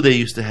they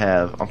used to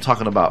have. I'm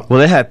talking about. Well,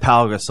 they had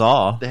Pau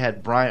Gasol. They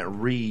had Bryant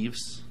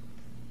Reeves,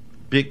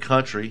 Big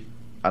Country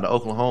out of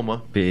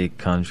Oklahoma. Big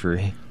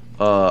Country.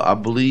 I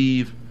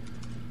believe.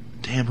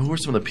 Damn, who were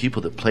some of the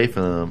people that played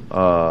for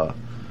them?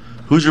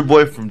 Who's your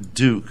boy from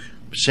Duke?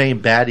 Shane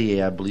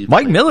Battier, I believe.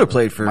 Mike Miller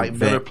played for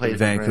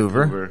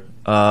Vancouver.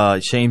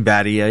 Shane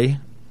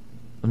Battier.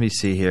 Let me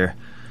see here.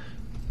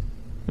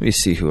 Let me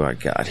see who I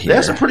got here. They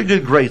have some pretty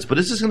good greats, but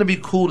it's just going to be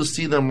cool to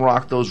see them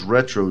rock those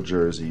retro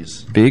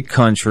jerseys. Big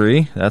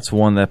Country. That's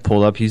one that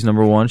pulled up. He's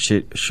number one.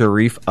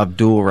 Sharif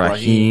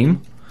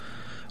Abdul-Rahim.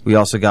 We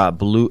also got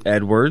Blue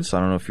Edwards.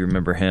 I don't know if you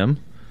remember him.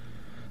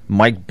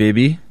 Mike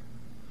Bibby.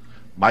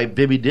 Mike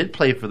Bibby did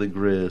play for the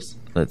Grizz.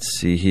 Let's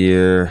see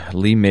here.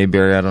 Lee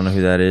Mayberry. I don't know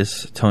who that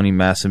is. Tony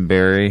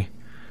Massenberry.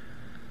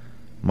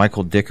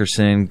 Michael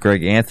Dickerson.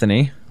 Greg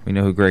Anthony. We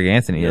know who Greg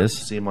Anthony is.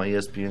 See him on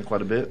ESPN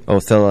quite a bit.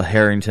 Othello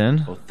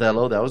Harrington.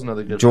 Othello, that was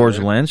another good George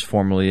player. Lynch,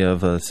 formerly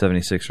of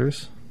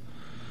 76ers.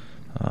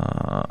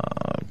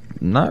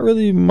 Not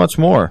really much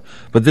more.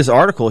 But this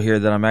article here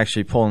that I'm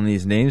actually pulling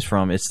these names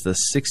from, it's the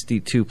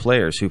 62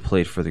 players who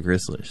played for the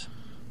Grizzlies.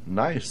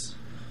 Nice.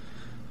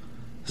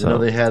 So,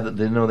 they had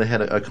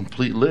a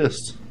complete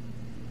list.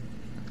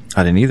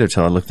 I didn't either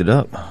till I looked it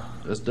up.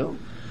 That's dope.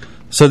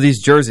 So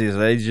these jerseys, are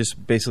they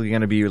just basically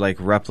going to be like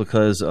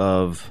replicas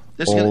of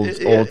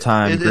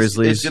old-time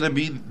Grizzlies? It's going to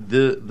be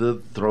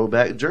the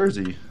throwback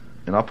jersey.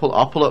 And I'll pull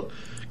up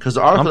because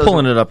I'm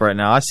pulling it up right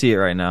now. I see it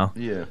right now.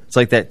 Yeah. It's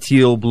like that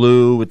teal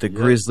blue with the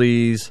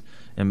Grizzlies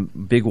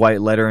and big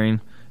white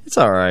lettering. It's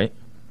all right.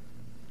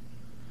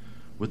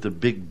 With the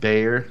big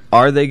bear.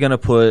 Are they going to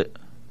put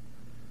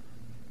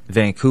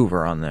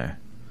Vancouver on there?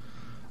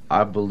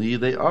 I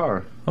believe they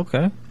are.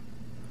 Okay.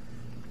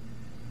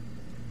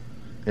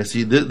 And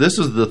see, this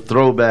is the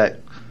throwback.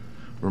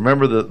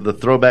 Remember the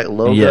throwback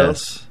logo?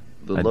 Yes,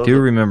 I do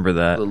remember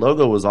that. The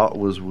logo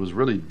was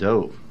really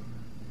dope.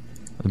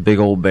 A big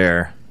old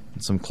bear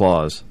and some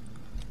claws.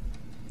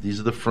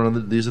 These are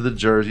these are the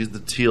jerseys, the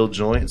teal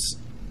joints.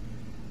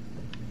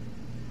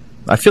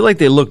 I feel like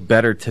they look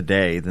better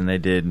today than they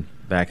did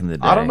back in the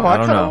day. I don't know.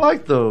 I kind of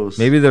like those.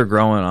 Maybe they're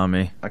growing on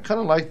me. I kind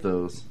of like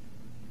those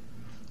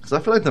because I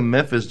feel like the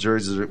Memphis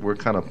jerseys were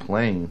kind of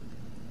plain.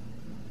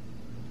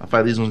 I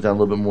feel like these ones got a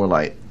little bit more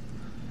like.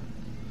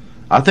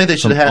 I think they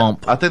should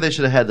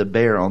have had the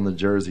bear on the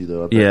jersey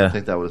though. I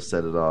think that would have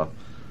set it off.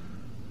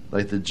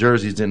 Like the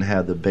jerseys didn't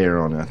have the bear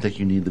on it. I think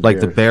you need the bear.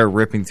 Like the bear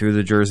ripping through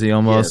the jersey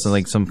almost, and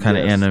like some kind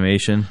of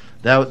animation.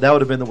 That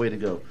would have been the way to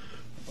go.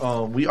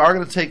 We are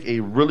going to take a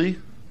really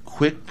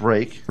quick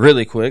break.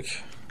 Really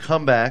quick.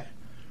 Come back.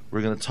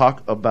 We're going to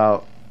talk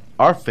about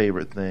our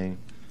favorite thing,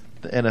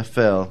 the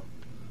NFL.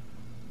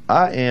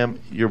 I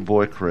am your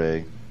boy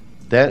Craig.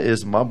 That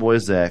is my boy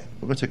Zach.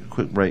 We're going to take a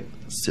quick break.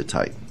 Sit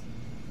tight.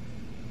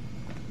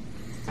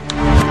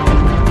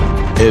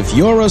 If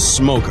you're a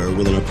smoker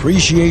with an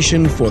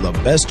appreciation for the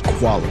best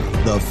quality,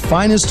 the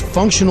finest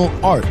functional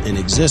art in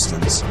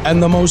existence,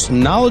 and the most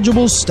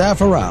knowledgeable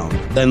staff around,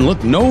 then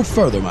look no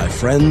further, my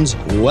friends.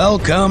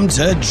 Welcome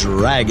to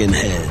Dragon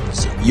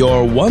Heads,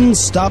 your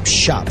one-stop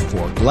shop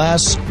for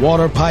glass,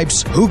 water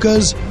pipes,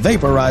 hookahs,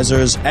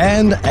 vaporizers,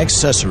 and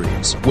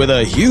accessories. With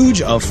a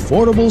huge,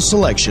 affordable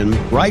selection,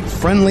 bright,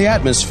 friendly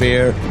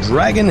atmosphere,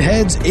 Dragon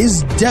Heads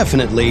is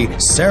definitely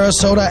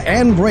Sarasota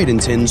and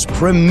Bradenton's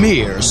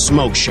premier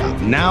smoke shop.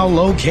 now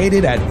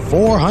located at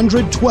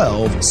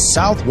 412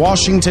 South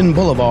Washington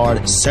Boulevard,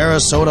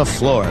 Sarasota,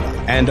 Florida,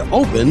 and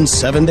open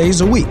 7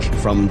 days a week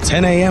from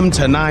 10 a.m.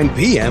 to 9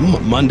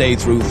 p.m. Monday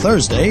through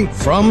Thursday,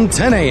 from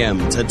 10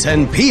 a.m. to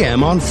 10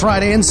 p.m. on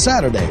Friday and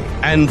Saturday,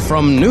 and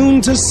from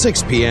noon to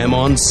 6 p.m.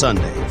 on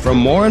Sunday. For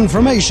more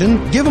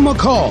information, give them a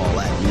call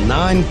at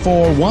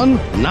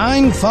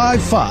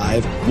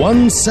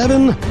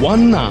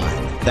 941-955-1719.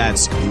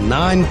 That's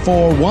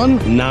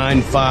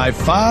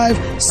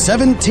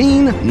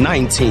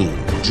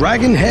 941-955-1719.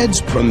 Dragon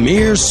Head's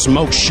premier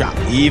smoke shop.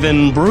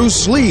 Even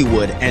Bruce Lee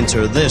would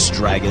enter this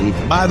dragon.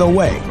 By the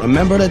way,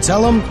 remember to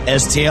tell him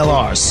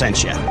STLR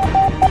sent you.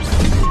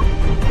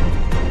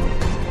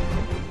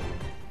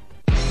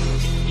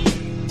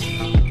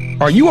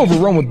 Are you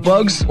overrun with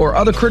bugs or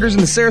other critters in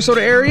the Sarasota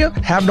area?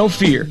 Have no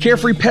fear.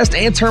 Carefree Pest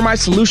and Termite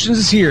Solutions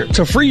is here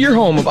to free your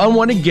home of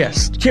unwanted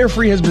guests.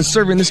 Carefree has been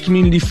serving this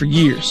community for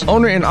years.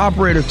 Owner and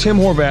operator Tim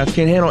Horvath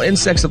can handle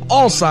insects of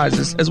all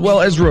sizes as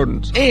well as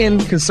rodents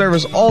and can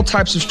service all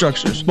types of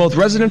structures, both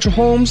residential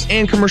homes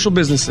and commercial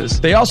businesses.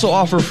 They also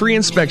offer free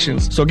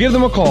inspections, so give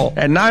them a call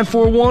at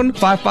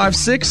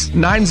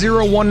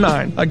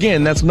 941-556-9019.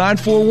 Again, that's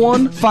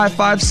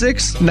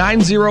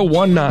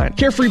 941-556-9019.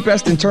 Carefree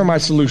Pest and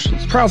Termite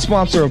Solutions, proud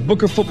sponsor of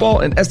Booker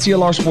Football and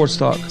STLR Sports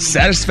Talk.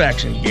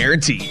 Satisfaction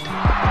guaranteed.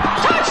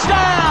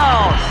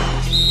 Touchdown!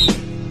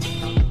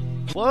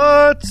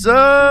 What's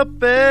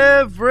up,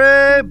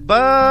 everybody?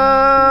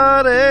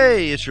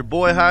 It's your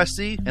boy High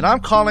C, and I'm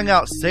calling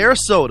out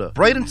Sarasota,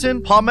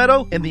 Bradenton,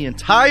 Palmetto, and the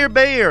entire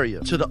Bay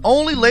Area to the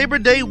only Labor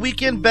Day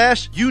weekend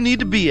bash you need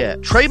to be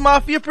at. Trey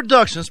Mafia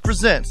Productions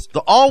presents the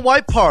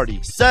All-White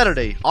Party,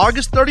 Saturday,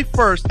 August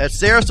 31st at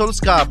Sarasota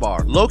Sky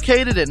Bar,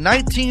 located at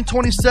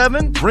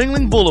 1927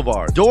 Ringling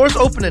Boulevard. Doors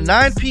open at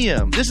 9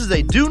 p.m. This is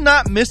a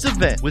do-not-miss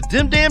event with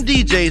Dim Dam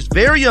DJ's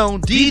very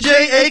own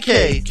DJ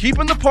AK,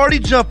 keeping the party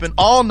jumping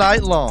all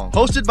night long.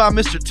 Hosted by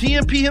Mr.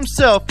 TMP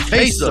himself,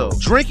 Queso.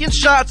 Drinking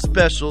shot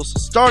specials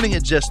starting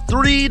at just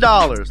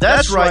 $3.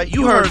 That's right,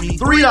 you heard me,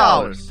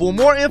 $3. For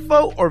more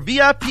info or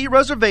VIP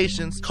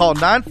reservations, call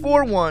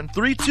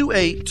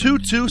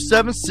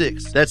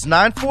 941-328-2276. That's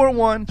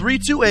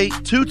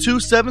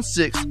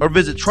 941-328-2276 or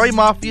visit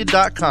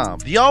TreyMafia.com.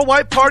 The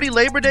All-White Party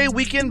Labor Day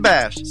Weekend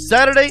Bash,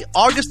 Saturday,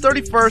 August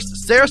 31st,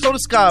 Sarasota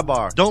Sky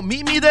Bar. Don't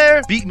meet me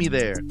there, beat me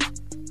there.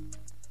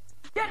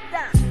 Get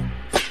down!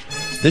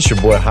 This your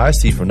boy High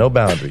C from No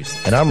Boundaries,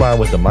 and I'm riding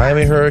with the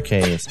Miami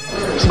Hurricanes.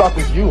 It's about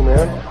this you,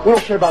 man. We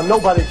don't care about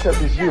nobody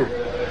except it's you.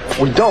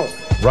 We don't.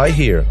 Right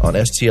here on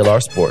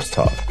STLR Sports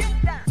Talk.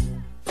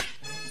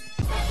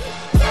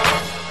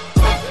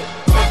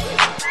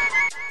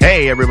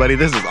 Hey everybody,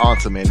 this is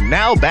Awesome, and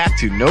now back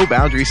to No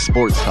Boundaries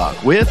Sports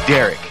Talk with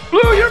Derek.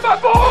 Blue, you're my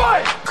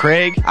boy!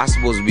 Craig. I'm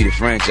supposed to be the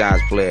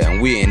franchise player,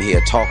 and we're in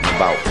here talking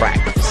about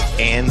practice.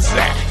 And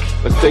Zach.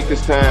 Let's take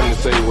this time to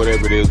say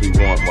whatever it is we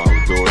want while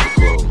the doors are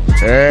closed.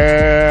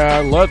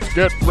 And let's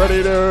get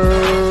ready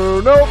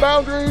to No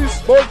Boundaries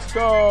Sports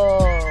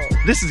Talk.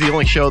 This is the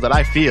only show that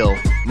I feel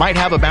might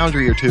have a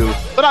boundary or two,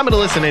 but I'm going to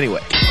listen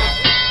anyway.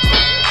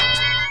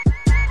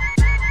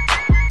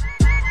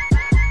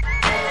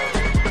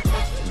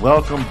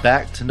 Welcome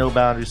back to No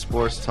Boundaries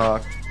Sports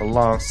Talk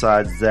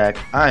alongside Zach.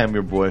 I am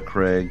your boy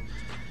Craig.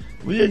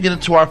 We're going to get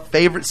into our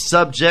favorite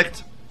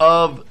subject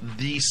of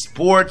the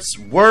sports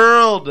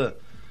world.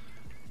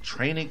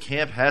 Training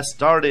camp has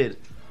started.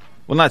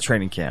 Well, not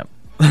training camp.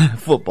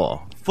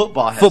 Football.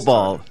 Football has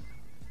Football.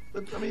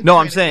 started. I mean, no,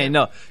 I'm saying,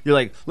 no. You're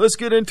like, let's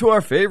get into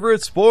our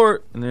favorite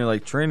sport. And you're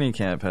like, training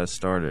camp has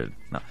started.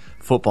 No,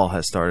 football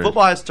has started.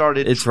 Football has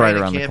started. It's training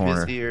right around the camp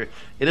corner. is here.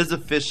 It is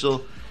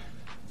official.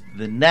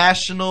 The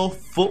National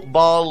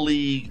Football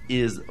League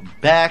is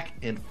back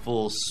in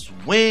full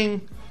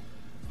swing.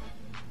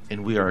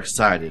 And we are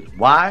excited.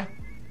 Why?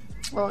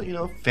 Well, you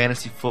know,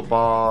 fantasy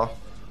football,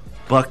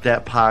 Buck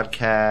That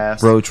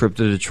Podcast. Road trip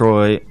to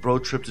Detroit.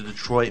 Road trip to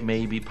Detroit,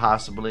 maybe,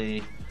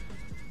 possibly.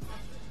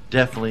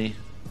 Definitely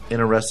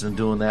interested in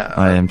doing that.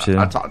 I am too.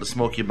 I talked to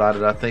Smokey about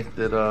it. I think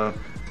that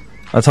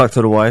I talked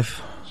to the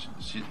wife.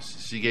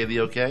 She gave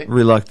the okay?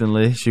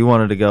 Reluctantly. She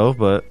wanted to go,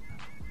 but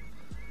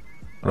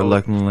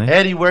reluctantly.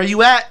 Eddie, where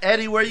you at?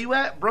 Eddie, where you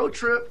at? Road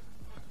trip.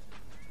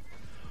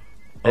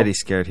 Eddie's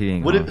scared. He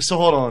ain't going. So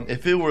hold on.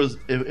 If it was,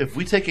 if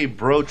we take a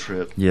bro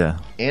trip, yeah,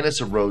 and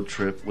it's a road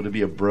trip, would it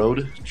be a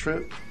broad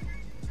trip?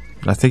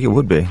 I think it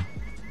would be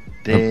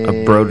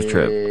a broad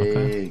trip.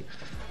 Okay.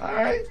 All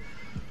right.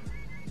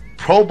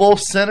 Pro Bowl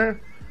center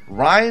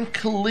Ryan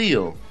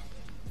Khalil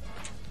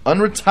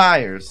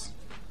unretires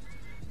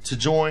to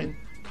join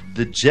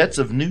the Jets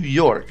of New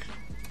York,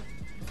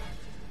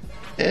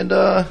 and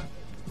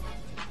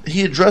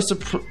he addressed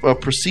a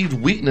perceived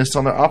weakness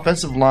on their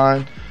offensive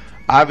line.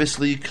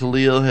 Obviously,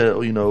 Khalil had,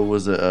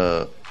 was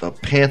a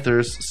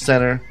Panthers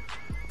center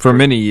for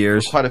many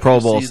years. Quite a Pro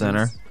few Bowl seasons,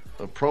 center.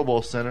 A Pro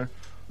Bowl center.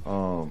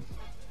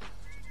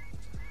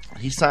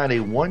 He signed a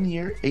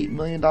 1-year, $8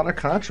 million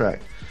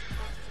contract,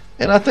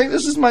 and I think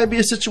might be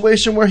a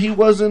situation where he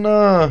wasn't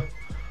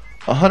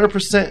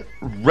 100%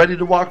 ready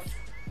to walk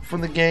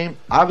from the game.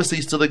 Obviously,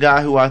 he's still a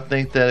guy who I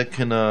think that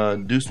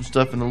can do some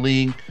stuff in the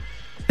league.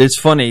 It's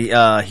funny.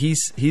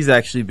 He's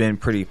actually been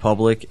pretty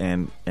public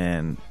and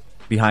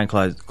behind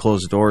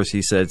closed doors.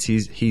 He says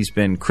he's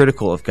been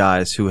critical of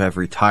guys who have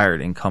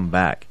retired and come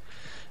back.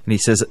 And he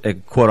says,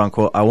 quote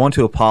unquote, "I want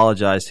to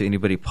apologize to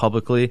anybody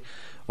publicly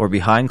or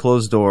behind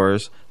closed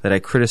doors that I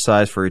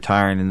criticized for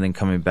retiring and then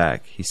coming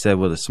back." He said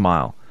with a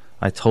smile,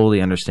 "I totally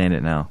understand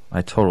it now.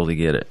 I totally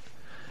get it."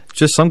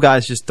 Just some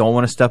guys just don't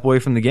want to step away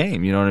from the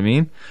game, you know what I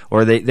mean?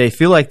 Or they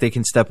feel like they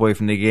can step away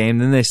from the game,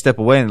 then they step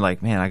away and they're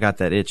like, man, I got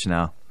that itch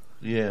now.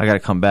 Yeah, I got to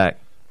come back.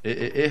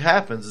 It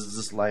happens. It's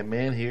just like,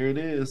 man, here it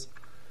is.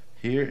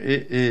 Here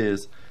it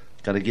is.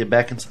 Got to get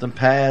back into them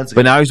pads.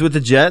 But now he's with the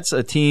Jets,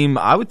 a team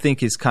I would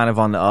think is kind of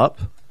on the up.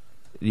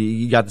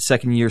 You got the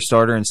second-year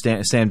starter in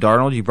Sam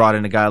Darnold. You brought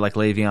in a guy like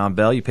Le'Veon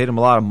Bell. You paid him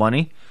a lot of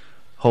money.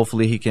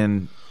 Hopefully he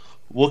can...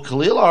 Well,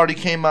 Khalil already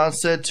came out and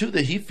said, too,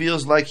 that he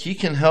feels like he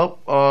can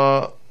help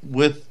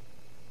with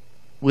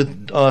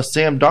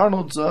Sam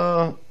Darnold's,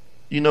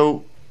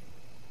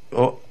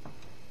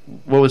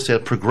 what was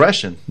it,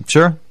 progression.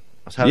 Sure.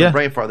 I was having a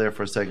brain fart there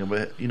for a second,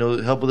 but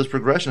help with his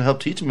progression, help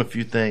teach him a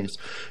few things,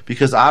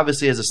 because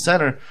obviously as a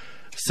center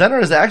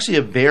is actually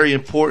a very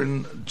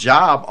important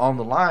job on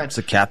the line. It's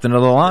the captain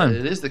of the line.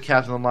 It is the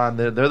captain of the line.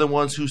 They're the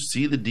ones who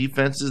see the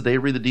defenses. They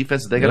read the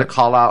defenses. They got to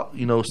call out.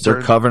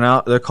 They're covering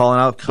out. They're calling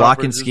out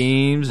blocking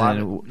schemes,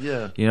 and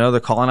they're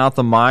calling out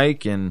the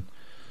mic, and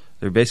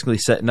they're basically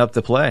setting up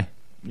the play.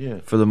 Yeah,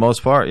 for the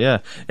most part, yeah,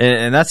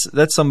 and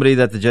that's somebody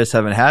that the Jets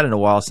haven't had in a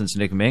while since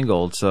Nick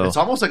Mangold. So it's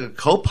almost like a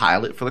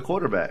co-pilot for the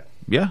quarterback.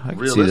 Yeah, I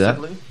can see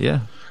that. Yeah.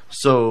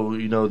 So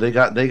they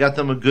got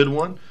them a good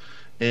one,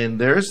 and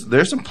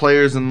there's some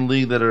players in the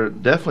league that are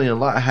definitely a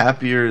lot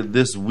happier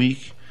this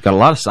week. Got a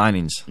lot of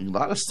signings. A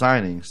lot of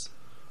signings.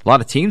 A lot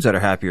of teams that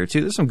are happier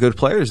too. There's some good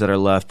players that are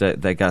left that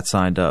got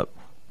signed up.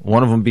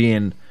 One of them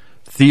being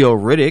Theo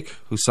Riddick,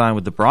 who signed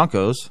with the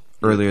Broncos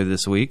earlier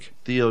this week.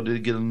 Theo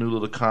did get a new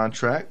little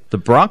contract. The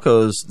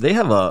Broncos, they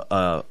have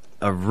a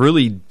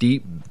really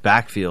deep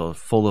backfield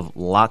full of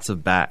lots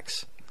of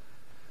backs.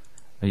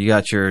 You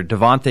got your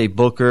Devontae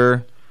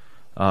Booker,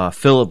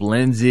 Phillip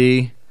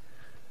Lindsay.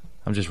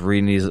 I'm just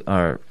reading these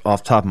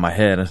off the top of my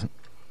head.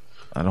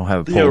 I don't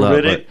have it pulled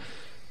up. But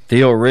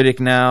Theo Riddick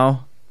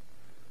now.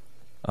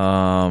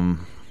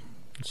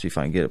 Let's see if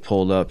I can get it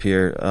pulled up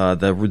here.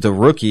 The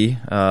rookie,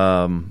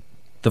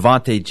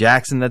 Devontae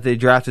Jackson that they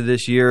drafted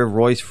this year,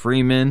 Royce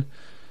Freeman.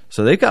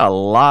 So they've got a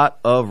lot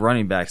of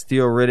running backs.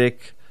 Theo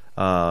Riddick,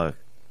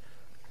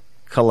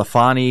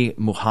 Khalafani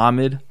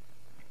Muhammad,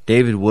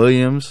 David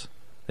Williams.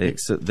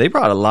 They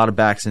brought a lot of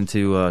backs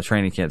into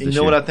training camp this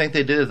year. What I think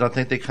they did is I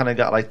think they kind of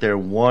got like their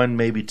one,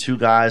 maybe two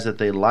guys that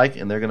they like,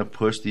 and they're going to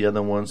push the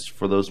other ones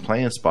for those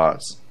playing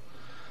spots.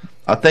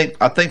 I think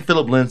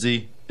Phillip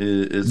Lindsay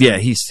is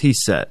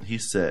he's set.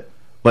 He's set.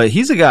 But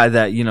he's a guy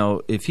that,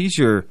 if he's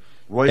your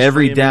Royce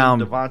every Freeman, down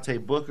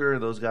Devontae Booker,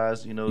 those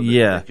guys, they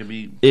can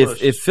be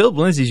pushed. If Phillip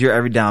Lindsay's your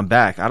every down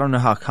back, I don't know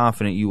how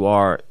confident you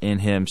are in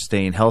him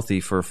staying healthy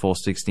for a full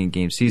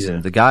 16-game season.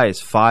 Yeah. The guy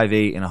is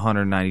 5'8" and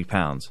 190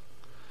 pounds.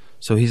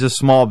 So he's a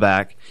small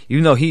back,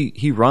 even though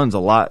he runs a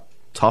lot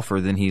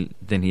tougher than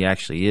he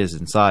actually is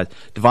inside.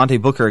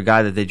 Devontae Booker, a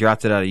guy that they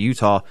drafted out of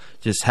Utah,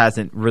 just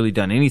hasn't really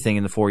done anything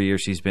in the 4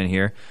 years he's been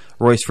here.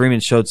 Royce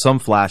Freeman showed some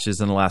flashes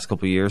in the last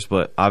couple of years,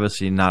 but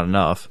obviously not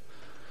enough.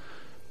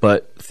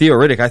 But Theo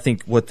Riddick, I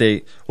think what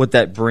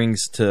that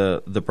brings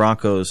to the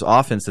Broncos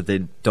offense that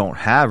they don't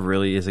have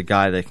really is a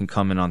guy that can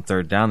come in on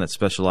third down that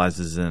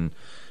specializes in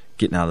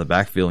getting out of the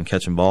backfield and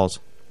catching balls.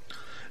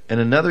 And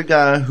another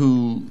guy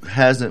who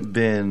hasn't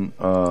been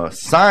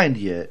signed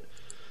yet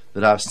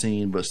that I've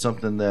seen, but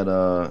something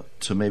that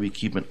to maybe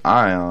keep an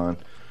eye on,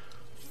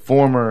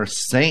 former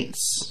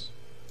Saints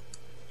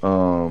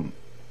wide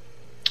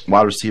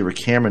receiver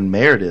Cameron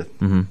Meredith.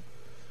 Mm-hmm.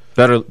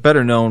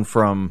 Better known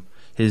from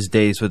his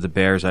days with the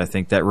Bears, I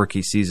think. That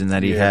rookie season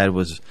that he had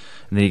and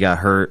then he got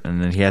hurt,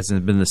 and then he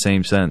hasn't been the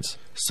same since.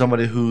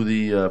 Somebody who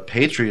the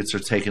Patriots are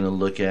taking a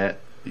look at.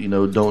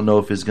 Don't know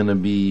if it's going to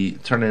be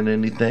turning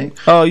anything.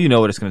 Oh, you know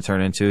what it's going to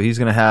turn into. He's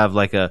going to have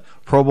like a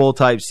Pro Bowl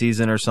type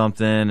season or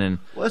something. And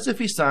well, that's if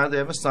he signed. They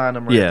haven't signed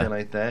him or anything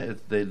like that.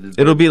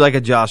 It'll be like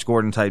a Josh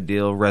Gordon type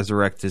deal,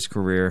 resurrect his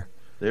career.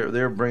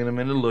 They're bringing him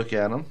in to look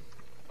at him.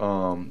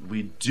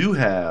 We do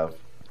have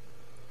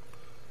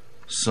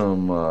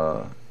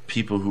some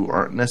people who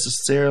aren't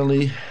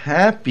necessarily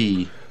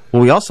happy.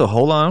 Well, we also,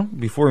 hold on,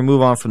 before we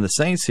move on from the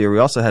Saints here, we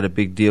also had a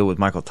big deal with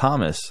Michael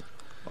Thomas.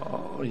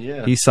 Oh,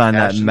 yeah. He signed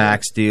that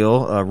max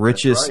deal,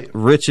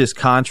 richest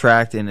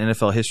contract in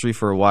NFL history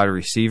for a wide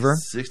receiver.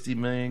 $60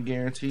 million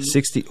guaranteed.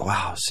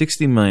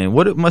 $60 million.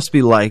 What it must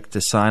be like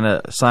to sign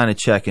a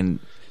check and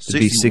to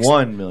be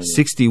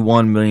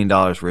 $61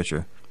 million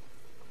richer.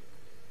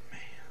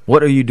 Man.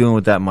 What are you doing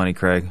with that money,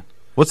 Craig?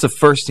 What's the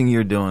first thing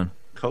you're doing?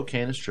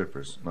 Cocaine and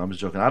strippers. No, I'm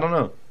just joking. I don't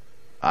know.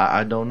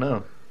 I don't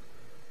know.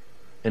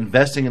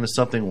 Investing into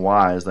something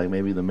wise, like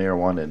maybe the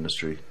marijuana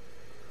industry.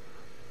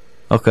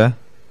 Okay.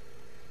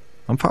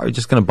 I'm probably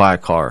just going to buy a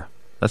car.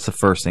 That's the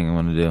first thing I'm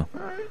going to do.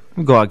 All right.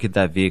 I'm go out and get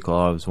that vehicle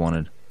I always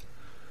wanted,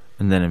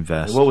 and then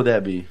invest. And what would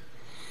that be?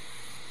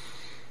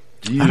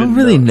 I don't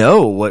really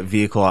know what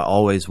vehicle I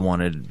always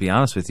wanted, to be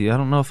honest with you. I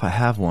don't know if I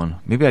have one.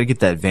 Maybe I'd get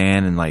that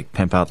van and like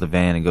pimp out the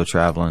van and go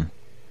traveling.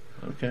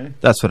 Okay.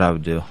 That's what I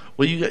would do.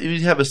 Well,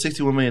 you have a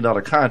 $61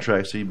 million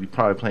contract, so you'd be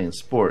probably playing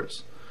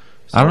sports.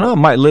 So, I don't know. I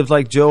might live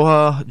like Joe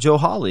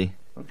Hawley.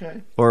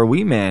 Okay. Or a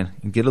wee man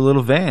and get a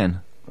little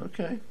van.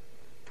 Okay.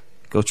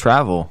 Go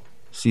travel.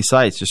 See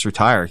sights. Just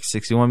retire.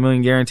 $61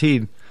 million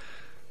guaranteed.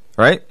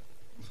 Right?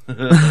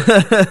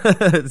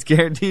 It's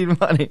guaranteed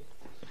money.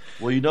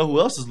 Well, you know who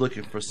else is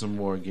looking for some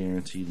more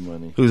guaranteed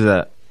money? Who's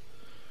that?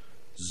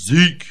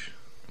 Zeke.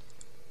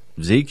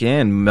 Zeke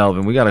and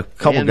Melvin. We got a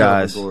couple and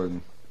guys.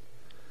 Melvin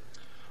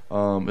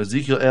Gordon.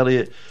 Ezekiel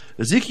Elliott.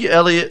 Ezekiel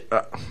Elliott.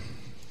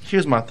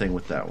 Here's my thing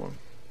with that one.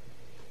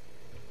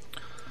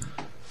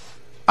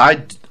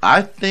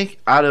 I think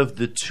out of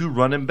the two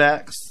running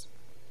backs,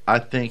 I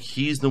think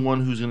he's the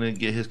one who's going to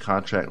get his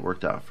contract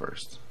worked out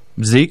first.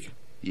 Zeke?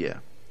 Yeah.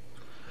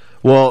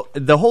 Well,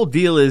 the whole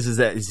deal is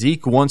that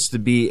Zeke wants to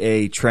be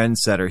a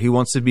trendsetter. He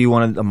wants to be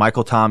one of the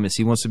Michael Thomas.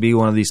 He wants to be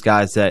one of these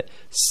guys that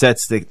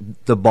sets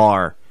the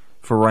bar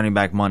for running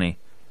back money.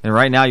 And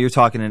right now, you're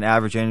talking an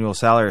average annual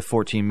salary of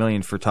 $14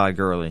 million for Todd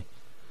Gurley.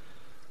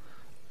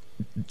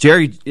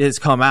 Jerry has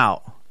come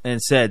out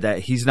and said that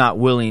he's not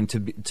willing to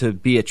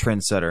be a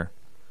trendsetter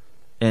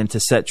and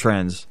to set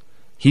trends.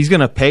 He's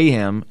going to pay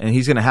him, and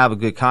he's going to have a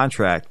good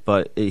contract,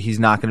 but he's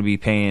not going to be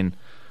paying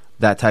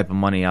that type of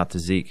money out to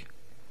Zeke.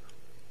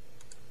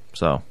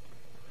 So,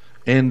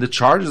 and the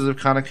Chargers have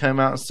kind of come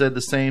out and said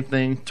the same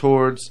thing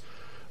towards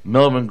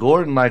Melvin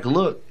Gordon. Like,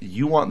 look,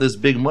 you want this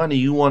big money,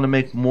 you want to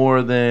make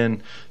more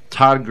than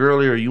Todd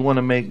Gurley, or you want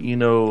to make,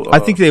 I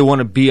think they want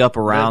to be up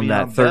around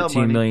that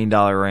 $13 million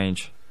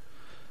range.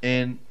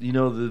 And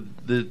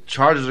the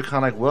Chargers are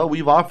kind of like, well,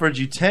 we've offered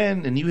you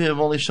 10, and you have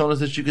only shown us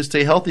that you can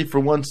stay healthy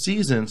for one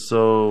season.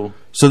 So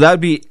that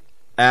would be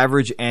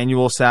average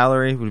annual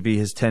salary would be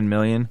his $10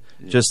 million.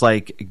 Yeah. Just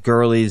like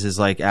Gurley's is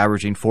like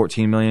averaging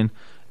 $14 million.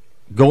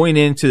 Going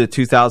into the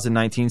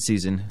 2019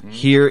 season,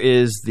 here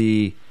is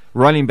the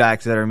running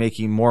backs that are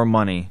making more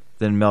money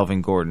than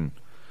Melvin Gordon.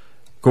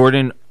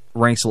 Gordon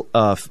ranks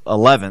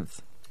 11th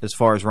as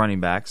far as running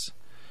backs.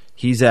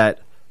 He's at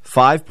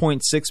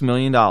 $5.6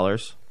 million.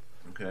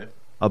 Okay.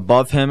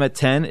 Above him at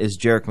 10 is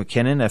Jerick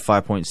McKinnon at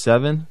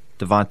 5.7,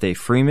 Devontae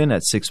Freeman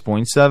at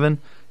 6.7,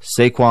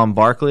 Saquon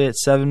Barkley at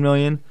 $7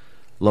 million,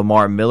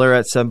 Lamar Miller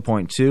at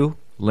 7.2,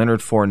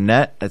 Leonard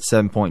Fournette at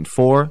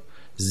 7.4,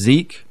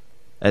 Zeke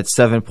at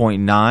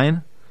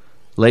 7.9,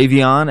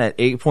 Le'Veon at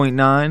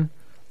 8.9,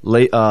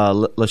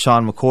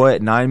 LaShawn McCoy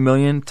at $9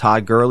 million,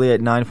 Todd Gurley at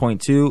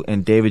 9.2,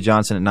 and David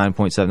Johnson at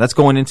 9.7. That's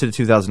going into the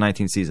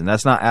 2019 season.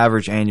 That's not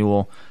average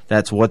annual.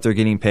 That's what they're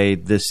getting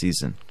paid this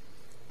season.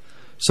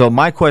 So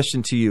my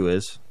question to you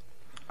is,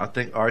 I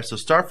think, all right, so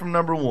start from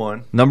number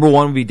one. Number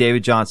one would be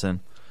David Johnson.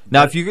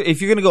 Now, if you're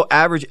going to go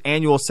average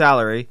annual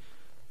salary,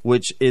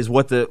 which is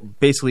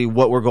basically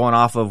what we're going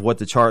off of, what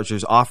the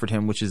Chargers offered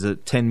him, which is a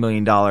 $10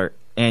 million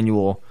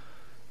annual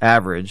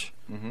average,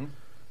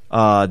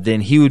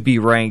 then he would be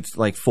ranked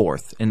like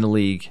 4th in the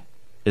league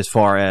as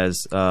far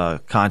as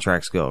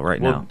contracts go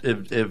right now.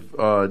 If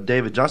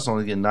David Johnson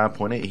only getting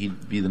 9.8,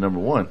 he'd be the number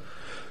one.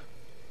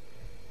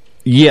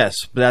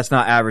 Yes, but that's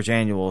not average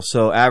annual.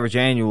 So average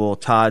annual,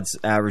 Todd's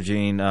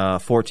averaging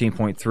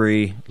 14.3,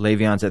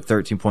 Le'Veon's at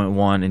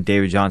 13.1, and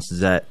David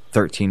Johnson's at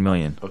 $13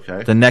 million.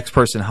 Okay. The next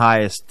person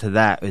highest to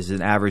that is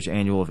an average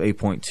annual of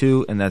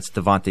 8.2, and that's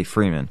Devontae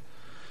Freeman.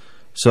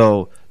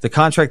 So the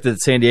contract that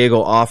San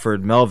Diego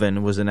offered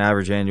Melvin was an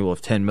average annual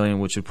of $10 million,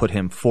 which would put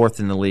him 4th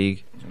in the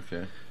league,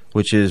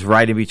 which is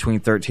right in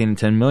between $13 and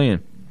 $10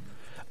 million.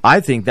 I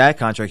think that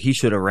contract he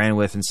should have ran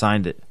with and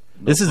signed it.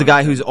 This is a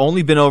guy who's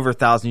only been over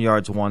 1,000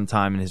 yards one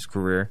time in his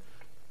career.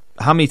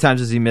 How many times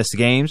has he missed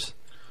games?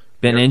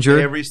 Been injured?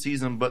 Every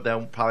season, but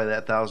probably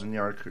that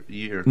 1,000-yard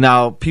year.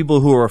 Now, people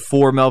who are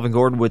for Melvin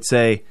Gordon would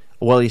say,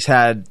 well, he's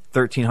had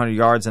 1,300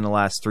 yards in the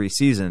last 3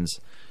 seasons,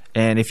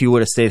 and if he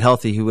would have stayed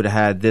healthy, he would have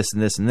had this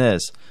and this and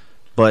this.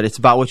 But it's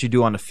about what you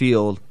do on the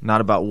field, not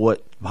about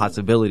what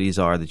possibilities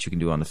are that you can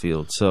do on the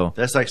field. So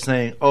that's like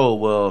saying, oh,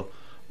 well,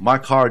 my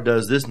car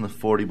does this in the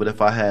 40, but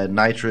if I had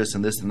nitrous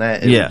and this and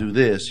that, it would do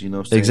this.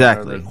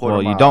 Exactly.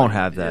 Well, you don't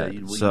have that.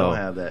 You don't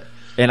have that.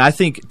 And I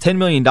think $10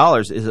 million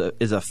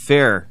is a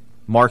fair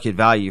market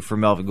value for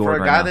Melvin Gordon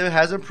for a guy that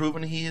hasn't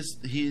proven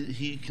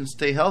he can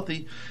stay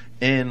healthy.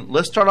 And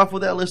let's start off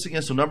with that list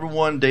again. So number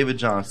one, David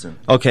Johnson.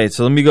 Okay,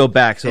 so let me go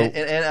back. So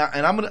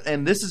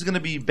and this is gonna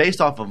be based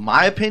off of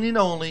my opinion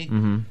only.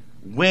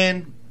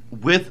 When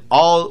with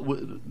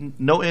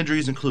no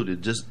injuries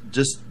included, just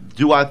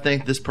do I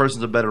think this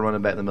person's a better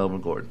running back than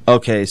Melvin Gordon?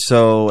 Okay,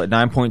 so at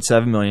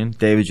 $9.7 million,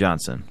 David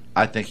Johnson.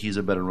 I think he's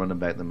a better running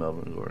back than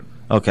Melvin Gordon.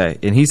 Okay,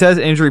 and he's has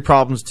injury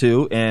problems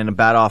too and a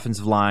bad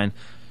offensive line.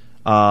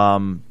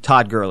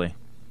 Todd Gurley.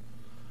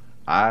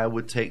 I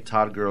would take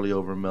Todd Gurley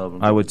over Melvin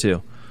Gordon. I would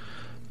too.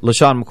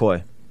 LaShawn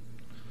McCoy.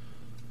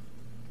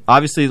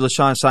 Obviously,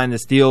 LaShawn signed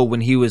this deal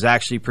when he was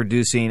actually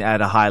producing at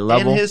a high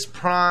level. In his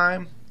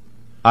prime,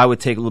 I would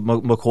take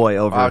McCoy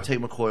over. I would take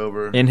McCoy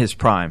over in his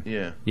prime.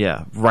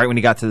 Yeah, right when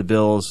he got to the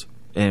Bills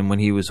and when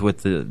he was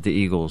with the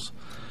Eagles.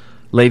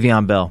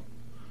 Le'Veon Bell.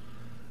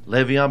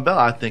 Le'Veon Bell,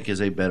 I think,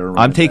 is a better.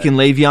 I'm taking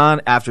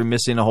Le'Veon after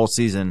missing a whole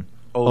season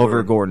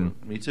over Gordon.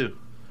 Me too.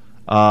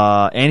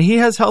 And he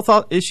has health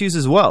issues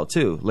as well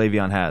too.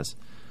 Le'Veon has.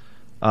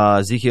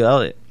 Ezekiel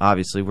Elliott,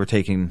 obviously, we're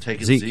taking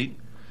Zeke.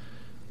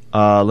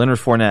 Leonard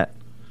Fournette,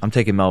 I'm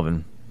taking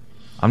Melvin.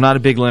 I'm not a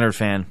big Leonard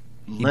fan.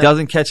 He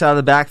doesn't catch out of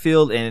the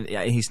backfield, and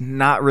he's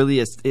not really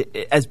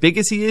as big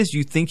as he is.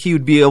 You think he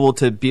would be able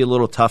to be a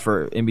little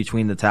tougher in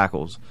between the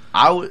tackles.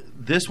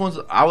 This one,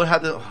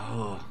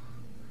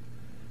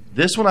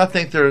 I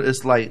think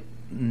it's like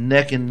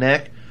neck and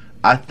neck.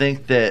 I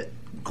think that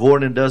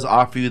Gordon does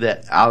offer you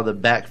that out of the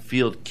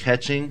backfield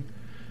catching,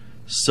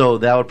 so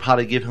that would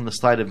probably give him the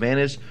slight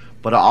advantage.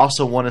 But I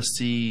also want to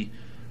see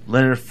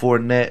Leonard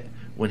Fournette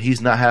when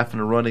he's not having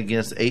to run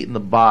against 8 in the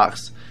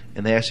box,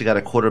 and they actually got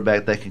a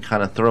quarterback that can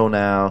kind of throw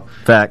now.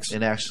 Facts.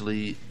 And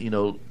actually,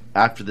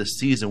 after this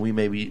season, we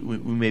may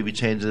be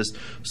changing this.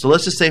 So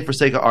let's just say, for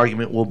sake of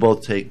argument, we'll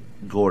both take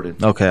Gordon.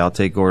 Okay, I'll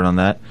take Gordon on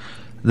that.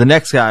 The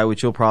next guy,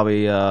 which you'll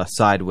probably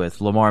side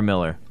with, Lamar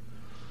Miller.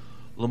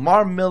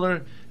 Lamar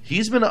Miller,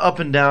 he's been an up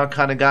and down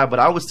kind of guy, but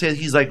I would say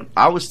even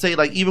with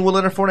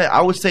Leonard Fournette,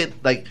 I would say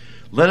like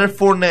Leonard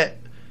Fournette.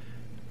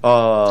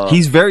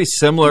 He's very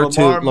similar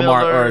to Lamar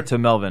Miller, or to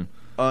Melvin.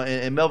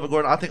 And Melvin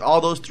Gordon, I think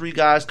all those three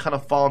guys kind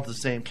of fall into the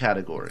same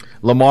category.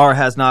 Lamar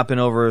has not been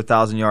over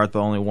 1,000 yards, but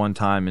only one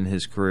time in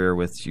his career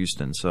with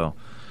Houston. So,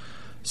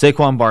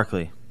 Saquon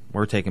Barkley,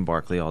 we're taking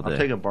Barkley all day. I'm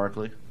taking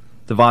Barkley.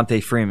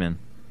 Devontae Freeman,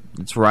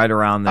 it's right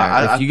around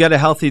there. If you get a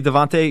healthy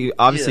Devontae,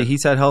 obviously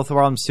he's had health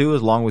problems too,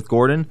 along with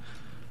Gordon.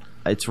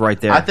 It's right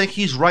there. I think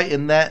he's right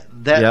in that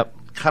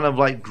kind of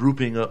like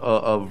grouping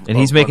of. And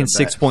he's making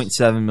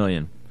 $6.7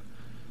 million.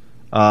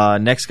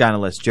 Next guy on the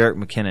list, Jerick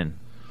McKinnon.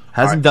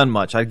 Hasn't done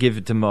much. I'd give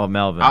it to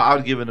Melvin. I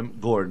would give it to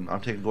Gordon.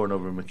 I'm taking Gordon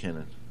over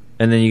McKinnon.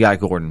 And then you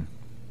got Gordon.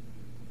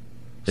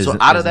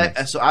 Out of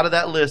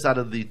that list, out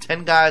of the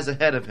 10 guys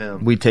ahead of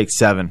him, we take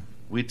 7.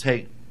 We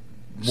take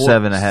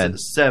 7 ahead.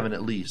 7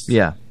 at least.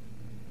 Yeah.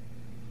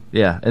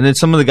 Yeah. And then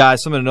some of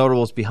the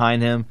notables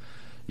behind him,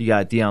 you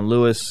got Deion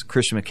Lewis,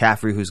 Christian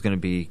McCaffrey, he's going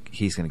to get paid.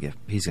 He's going to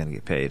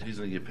get paid.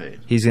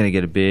 He's going to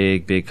get a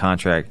big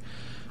contract.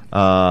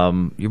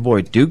 Your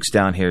boy Duke's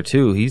down here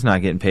too. He's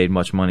not getting paid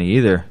much money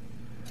either.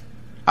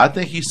 I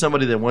think he's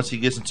somebody that once he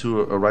gets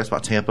into a right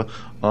spot, Tampa,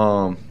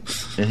 and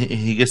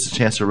he gets a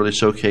chance to really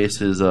showcase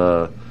his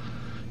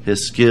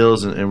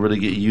skills and really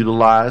get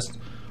utilized.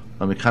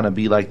 And kind of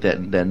be like that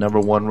number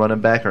 1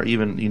 running back, or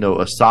even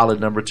a solid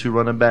number 2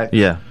 running back.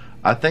 Yeah,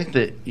 I think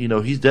that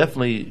he's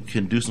definitely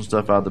can do some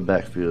stuff out of the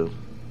backfield.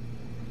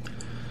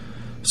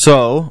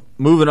 So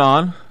moving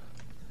on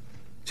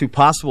to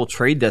possible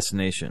trade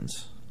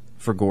destinations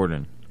for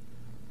Gordon.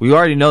 We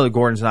already know that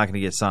Gordon's not going to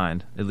get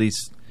signed. At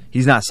least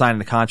he's not signing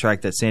the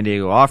contract that San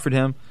Diego offered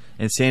him,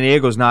 and San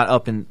Diego's not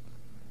up in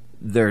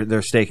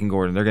their stake in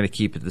Gordon. They're going to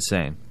keep it the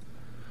same.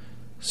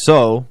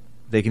 So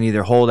they can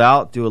either hold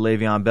out, do a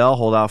Le'Veon Bell,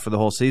 hold out for the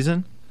whole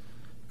season,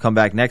 come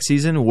back next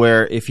season,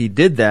 where if he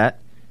did that,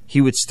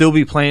 he would still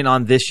be playing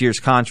on this year's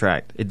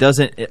contract. It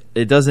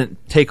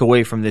doesn't take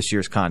away from this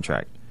year's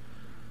contract.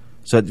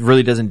 So it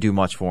really doesn't do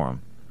much for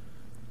him.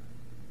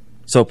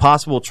 So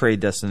possible trade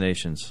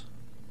destinations.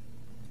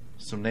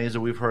 Some names that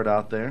we've heard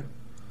out there.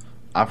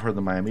 I've heard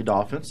the Miami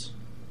Dolphins.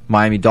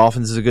 Miami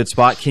Dolphins is a good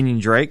spot. Kenyon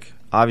Drake,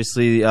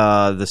 obviously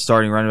the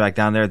starting running back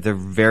down there. They're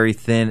very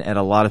thin at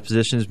a lot of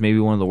positions. Maybe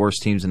one of the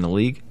worst teams in the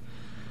league.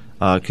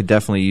 Could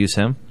definitely use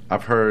him.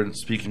 I've heard,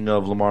 speaking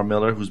of Lamar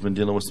Miller, who's been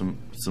dealing with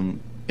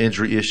some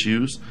injury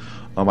issues.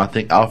 I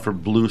think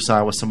Alfred Blue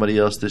signed with somebody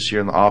else this year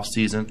in the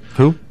offseason.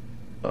 Who?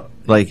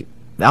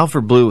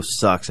 Alfred Blue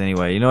sucks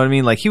anyway. You know what I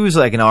mean? Like, he was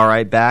like an all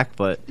right back,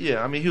 but...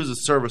 Yeah, I mean, he was a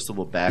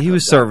serviceable back. He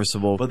was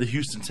serviceable. But the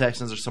Houston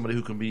Texans are somebody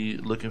who can be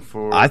looking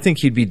for... I think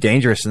he'd be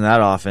dangerous in that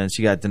offense.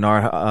 You got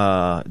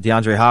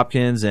DeAndre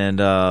Hopkins and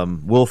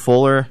Will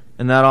Fuller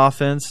in that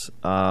offense.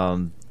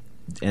 And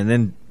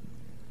then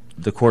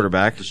the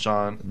quarterback.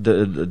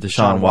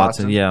 Deshaun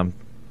Watson. Yeah, I'm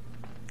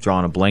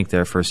drawing a blank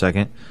there for a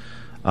second.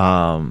 We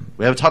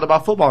haven't talked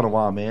about football in a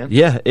while, man.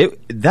 Yeah,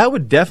 that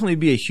would definitely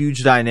be a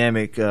huge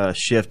dynamic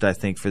shift, I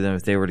think, for them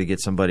if they were to get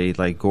somebody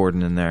like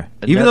Gordon in there.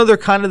 Even though they're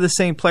kind of the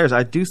same players,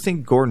 I do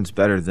think Gordon's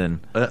better than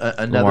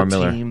Lamar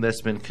Miller. Another team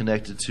that's been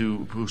connected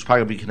to, who's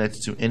probably going to be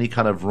connected to any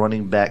kind of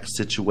running back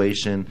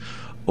situation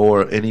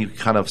or any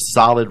kind of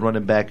solid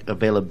running back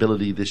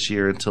availability this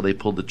year until they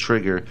pull the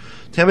trigger.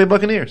 Tampa Bay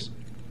Buccaneers.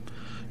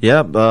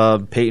 Yeah,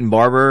 Peyton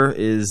Barber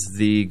is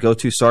the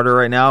go-to starter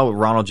right now.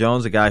 Ronald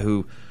Jones, a guy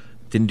who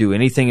didn't do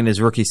anything in his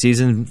rookie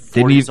season.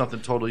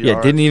 40-something total yards.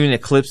 Yeah, didn't even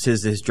eclipse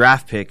his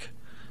draft pick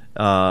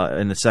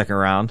in the second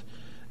round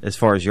as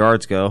far as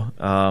yards go.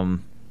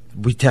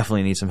 We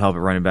definitely need some help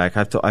at running back.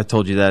 I've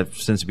told you that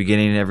since the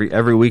beginning.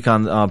 Every week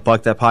on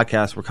Buck That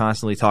Podcast, we're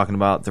constantly talking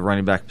about the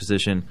running back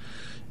position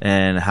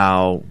and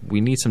how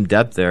we need some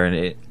depth there.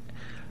 And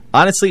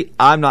honestly,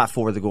 I'm not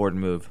for the Gordon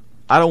move.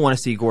 I don't want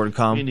to see Gordon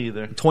come. Me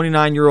neither.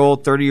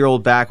 29-year-old,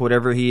 30-year-old back,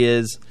 whatever he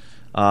is.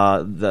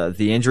 The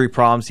injury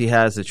problems he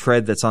has, the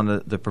tread that's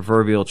on the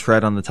proverbial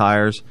tread on the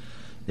tires,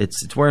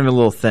 it's wearing a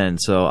little thin.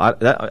 So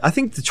I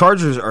think the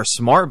Chargers are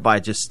smart by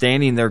just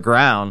standing their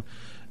ground.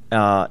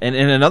 And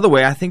in another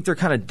way, I think they're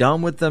kind of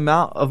dumb with the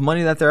amount of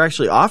money that they're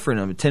actually offering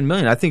him, $10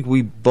 million. I think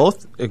we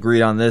both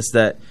agreed on this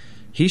that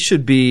he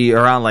should be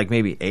around like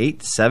maybe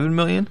 $8-7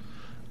 million.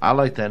 I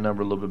like that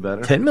number a little bit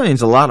better. $10 million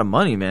is a lot of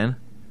money, man.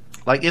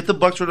 Like if the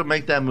Bucs were to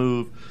make that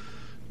move,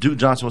 Duke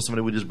Johnson was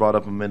somebody we just brought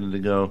up a minute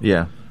ago.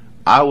 Yeah.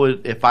 I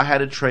would, if I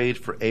had a trade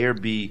for A or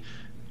B,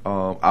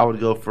 I would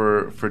go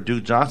for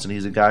Duke Johnson.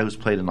 He's a guy who's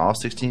played in all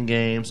 16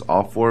 games,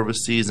 all 4 of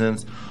his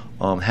seasons.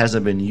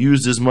 Hasn't been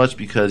used as much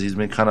because he's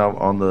been kind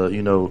of on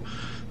the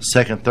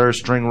second, third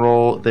string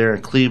role there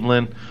in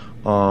Cleveland,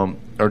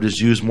 or just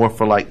used more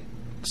for like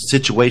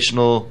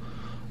situational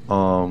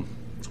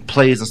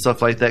plays and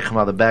stuff like that. Come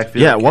out of the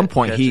backfield. Yeah, at one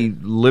point he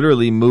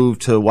literally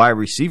moved to wide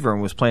receiver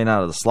and was playing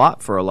out of the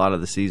slot for a lot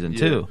of the season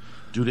too,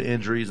 due to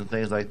injuries and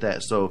things like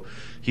that. So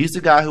he's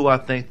the guy who I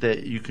think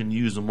that you can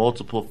use in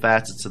multiple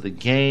facets of the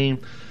game.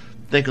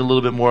 Think a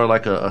little bit more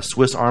like a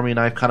Swiss Army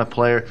knife kind of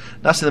player.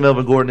 Not saying that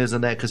Melvin Gordon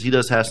isn't that, because he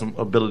does have some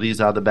abilities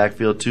out of the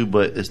backfield too,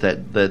 but it's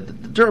that the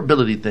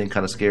durability thing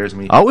kind of scares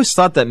me. I always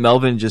thought that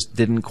Melvin just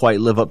didn't quite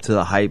live up to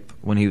the hype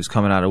when he was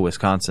coming out of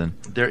Wisconsin.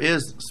 There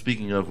is,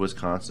 speaking of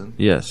Wisconsin,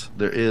 yes,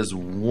 there is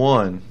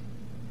one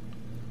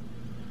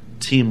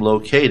team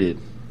located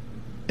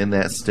in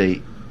that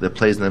state that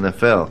plays in the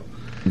NFL.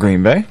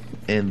 Green Bay?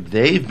 And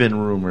they've been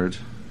rumored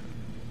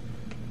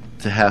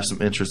to have some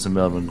interest in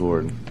Melvin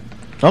Gordon.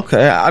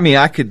 Okay, I mean,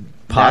 I could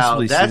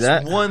possibly see that.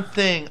 That's one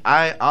thing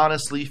I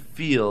honestly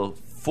feel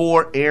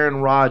for Aaron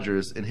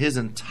Rodgers in his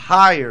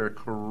entire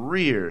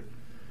career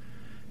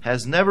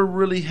has never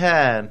really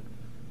had.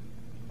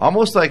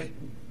 Almost like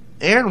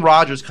Aaron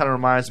Rodgers kind of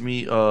reminds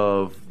me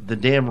of the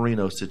Dan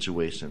Marino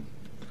situation.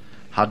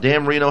 How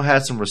Dan Marino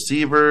had some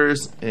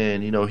receivers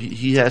and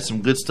he had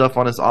some good stuff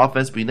on his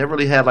offense, but he never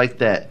really had like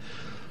that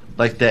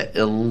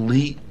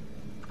elite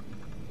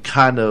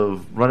kind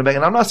of running back.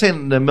 And I'm not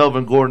saying that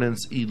Melvin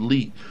Gordon's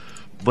elite,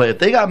 but if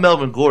they got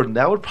Melvin Gordon,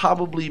 that would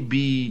probably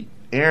be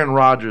Aaron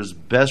Rodgers'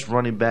 best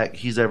running back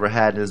he's ever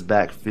had in his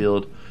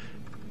backfield,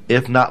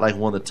 if not like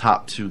one of the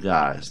top 2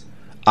 guys.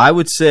 I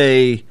would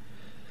say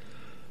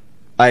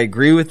I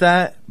agree with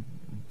that,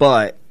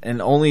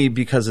 and only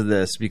because of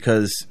this,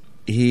 because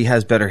he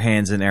has better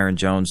hands than Aaron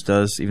Jones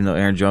does, even though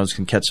Aaron Jones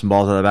can catch some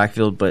balls out of the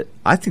backfield. But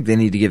I think they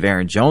need to give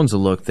Aaron Jones a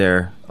look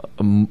there.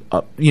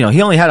 He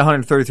only had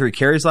 133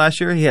 carries last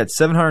year. He had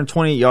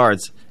 728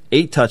 yards,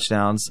 8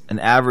 touchdowns, an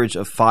average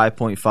of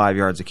 5.5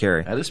 yards a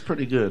carry. That is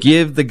pretty good.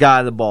 Give the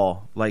guy the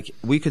ball. Like,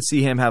 we could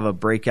see him have a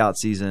breakout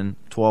season,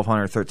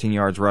 1,213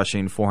 yards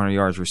rushing, 400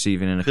 yards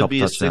receiving, and a couple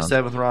touchdowns. Could be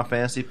a 6th, 7th round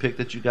fantasy pick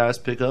that you guys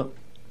pick up.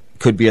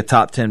 Could be a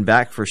top 10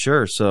 back for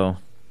sure. So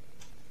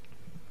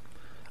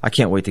I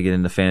can't wait to get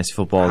into fantasy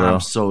football, though.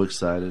 I'm so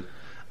excited.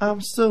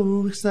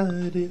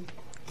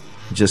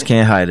 Just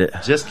can't hide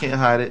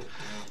it.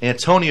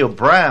 Antonio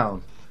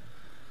Brown.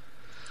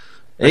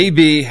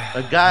 AB.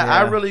 A guy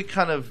I really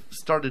kind of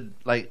started,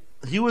 like,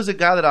 he was a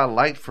guy that I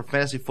liked for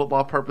fantasy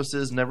football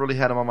purposes. Never really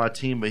had him on my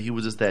team, but he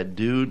was just that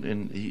dude.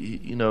 And,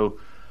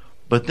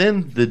 but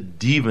then the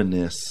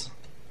diva-ness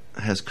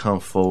has come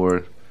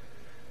forward.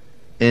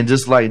 And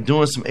just, like,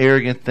 doing some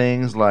arrogant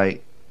things,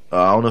 like,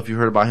 I don't know if you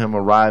heard about him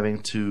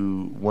arriving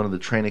to one of the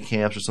training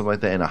camps or something like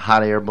that in a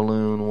hot air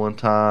balloon one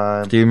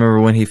time. Do you remember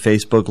when he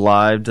Facebook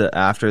Lived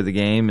after the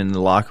game in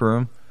the locker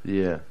room?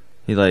 Yeah.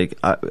 He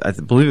I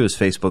believe it was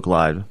Facebook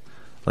Live.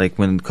 Like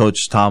when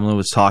Coach Tomlin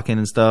was talking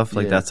and stuff.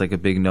 Like that's like a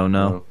big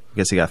no-no. I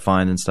guess he got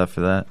fined and stuff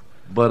for that.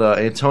 But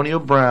Antonio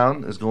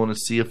Brown is going to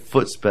see a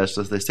foot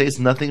specialist. They say it's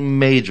nothing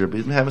major, but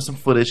he's been having some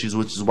foot issues,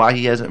 which is why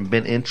he hasn't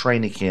been in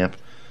training camp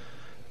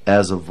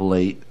as of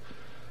late.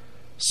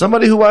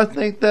 Somebody who I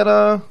think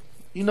that,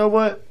 you know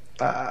what?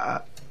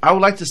 I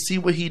would like to see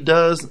what he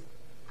does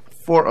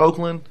for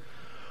Oakland.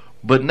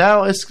 But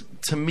now it's,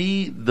 to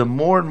me, the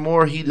more and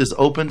more he just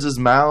opens his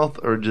mouth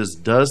or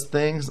just does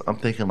things, I'm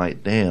thinking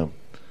like, damn,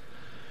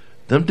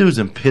 them dudes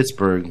in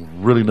Pittsburgh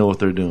really know what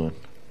they're doing.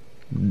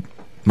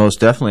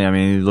 Most definitely. I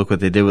mean, look what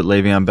they did with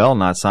Le'Veon Bell,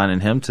 not signing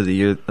him to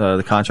the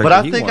contract. But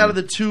I think out of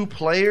the 2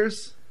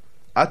 players,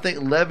 I think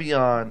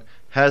Le'Veon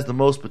has the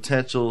most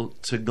potential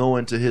to go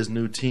into his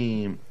new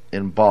team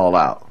and ball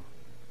out.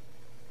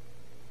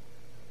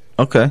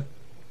 Okay.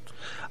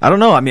 I don't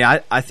know. I mean,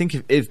 I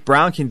think if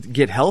Brown can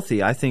get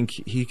healthy, I think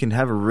he can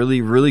have a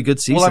really, really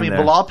good season. Well, I mean, there.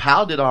 Bilal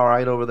Powell did all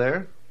right over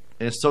there,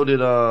 and so did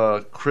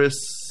Chris,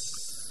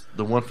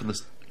 the one from the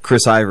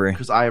Chris Ivory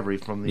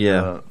from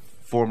the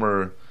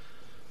former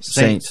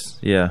Saints,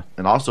 yeah,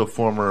 and also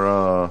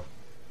former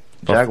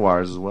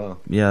Jaguars as well.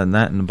 Yeah, and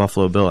the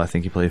Buffalo Bill, I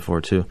think he played for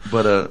too.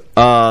 But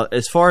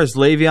as far as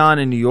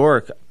Le'Veon in New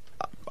York,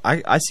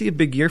 I see a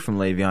big year from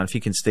Le'Veon if he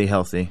can stay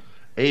healthy.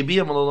 AB,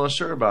 I'm a little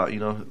unsure about,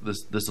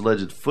 this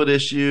alleged foot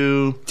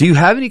issue. Do you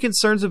have any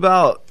concerns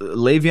about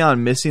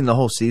Le'Veon missing the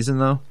whole season,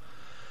 though?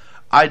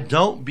 I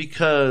don't,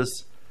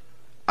 because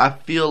I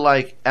feel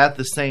like at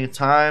the same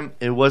time,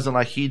 it wasn't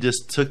like he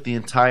just took the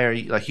entire,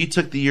 like he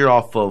took the year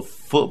off of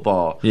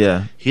football.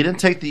 Yeah. He didn't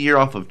take the year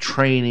off of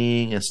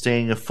training and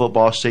staying in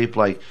football shape.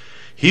 Like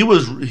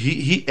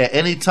he at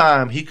any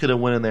time he could have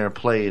went in there and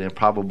played and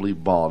probably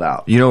balled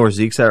out. You know where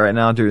Zeke's at right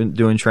now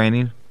doing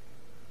training?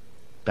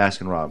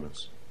 Baskin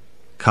Robbins.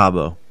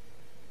 Cabo.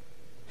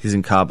 He's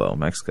in Cabo,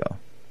 Mexico.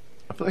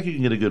 I feel like you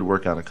can get a good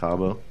workout in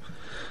Cabo.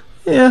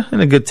 Yeah,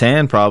 and a good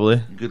tan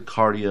probably. Good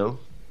cardio.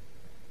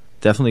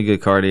 Definitely good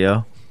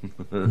cardio.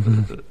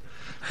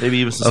 Maybe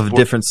even some of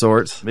different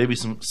sorts. Maybe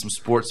some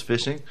sports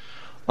fishing.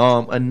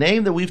 A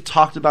name that we've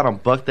talked about on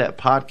Buck That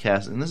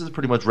Podcast, and this is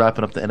pretty much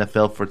wrapping up the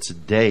NFL for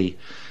today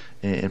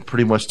and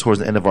pretty much towards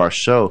the end of our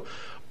show.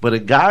 But a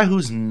guy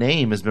whose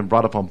name has been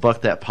brought up on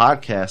Buck That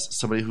Podcast,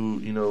 somebody who,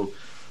 you know,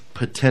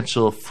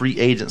 potential free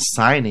agent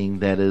signing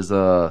that has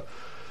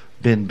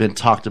been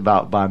talked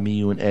about by me,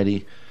 you, and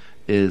Eddie,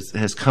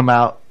 has come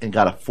out and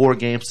got a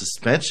 4-game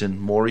suspension.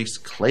 Morris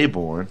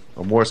Claiborne.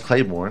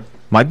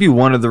 Might be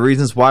one of the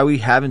reasons why we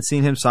haven't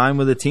seen him sign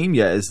with a team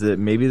yet, is that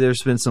maybe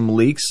there's been some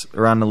leaks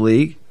around the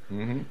league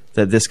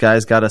that this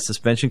guy's got a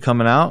suspension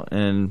coming out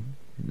and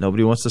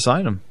nobody wants to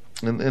sign him.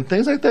 And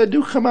things like that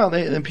do come out,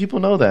 and people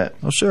know that.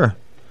 Oh, sure.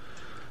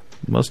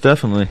 Most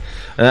definitely.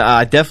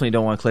 I definitely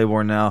don't want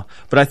Claiborne now.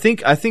 But I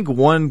think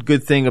one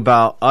good thing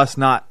about us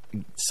not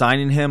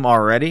signing him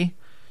already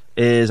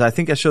is I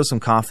think that shows some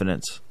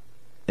confidence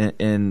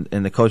in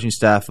the coaching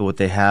staff of what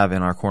they have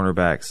in our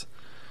cornerbacks,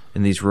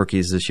 in these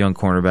rookies, this young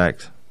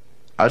cornerbacks.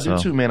 I do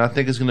too, man. I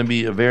think it's going to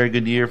be a very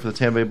good year for the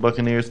Tampa Bay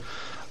Buccaneers.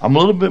 I'm a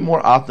little bit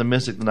more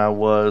optimistic than I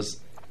was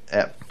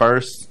at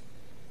first.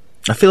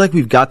 I feel like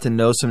we've got to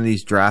know some of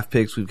these draft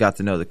picks. We've got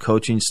to know the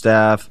coaching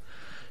staff,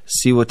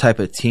 see what type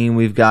of team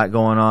we've got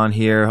going on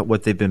here,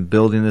 what they've been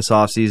building this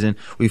offseason.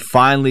 We've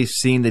finally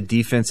seen the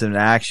defense in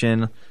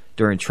action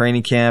during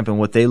training camp and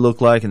what they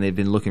look like, and they've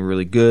been looking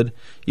really good,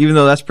 even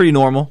though that's pretty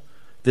normal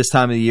this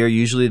time of the year.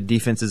 Usually the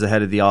defense is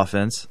ahead of the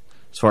offense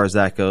as far as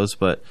that goes.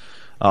 But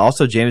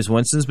also Jameis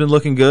Winston's been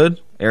looking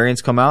good.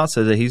 Arians come out,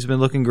 said that he's been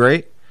looking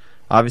great.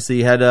 Obviously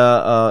he had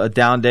a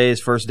down day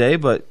his first day,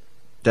 but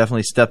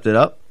definitely stepped it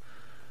up.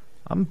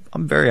 I'm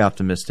very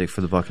optimistic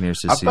for the Buccaneers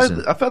this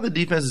season. I felt the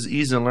defense is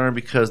easy to learn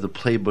because the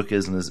playbook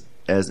isn't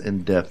as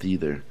in-depth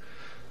either.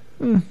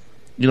 You know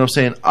what I'm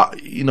saying? I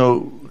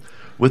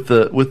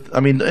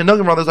mean, and don't get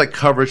me wrong, there's like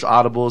coverage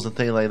audibles and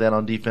things like that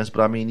on defense,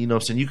 but I mean, you know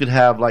what I'm saying, you could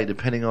have, like,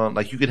 depending on,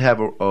 like, you could have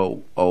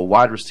a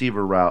wide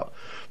receiver route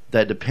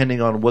that,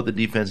 depending on what the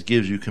defense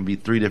gives you, can be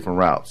 3 different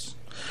routes.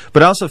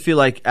 But I also feel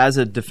like as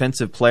a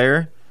defensive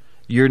player,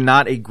 you're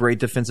not a great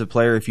defensive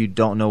player if you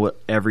don't know what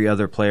every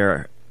other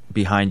player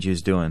behind you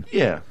is doing.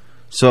 Yeah.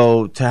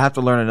 So to have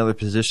to learn another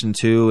position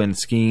too, and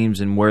schemes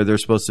and where they're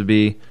supposed to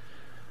be,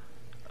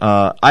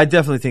 I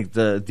definitely think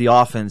the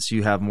offense,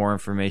 you have more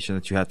information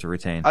that you have to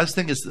retain. I just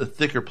think it's a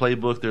thicker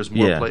playbook. There's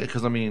more play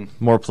because, I mean,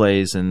 more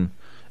plays and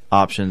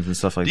options and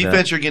stuff like that.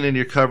 Defense, you're getting into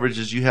your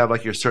coverages. You have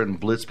like your certain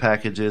blitz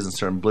packages and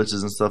certain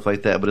blitzes and stuff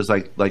like that. But it's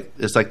like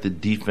the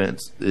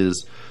defense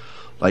is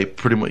like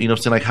pretty much, you know what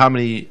I'm saying, like how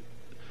many.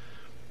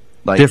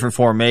 Like, different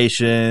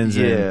formations.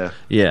 I see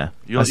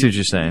what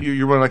you're saying.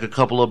 You're running like a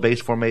couple of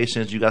base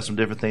formations. You got some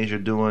different things you're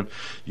doing.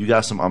 You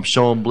got some I'm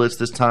showing blitz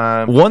this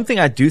time. One thing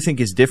I do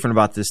think is different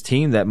about this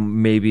team that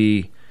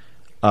maybe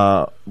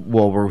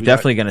we're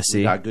definitely going to see.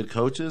 We got good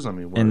coaches. I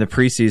mean, in the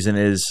preseason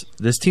is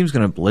this team's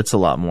going to blitz a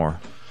lot more.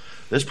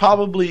 There's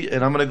probably,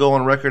 and I'm going to go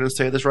on record and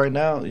say this right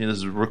now, you know, this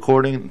is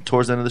recording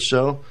towards the end of the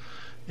show,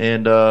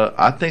 and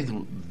I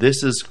think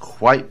this is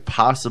quite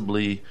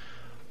possibly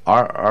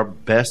our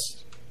best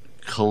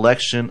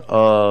collection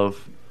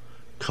of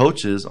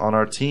coaches on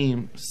our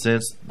team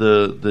since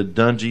the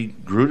Dungy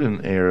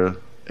Gruden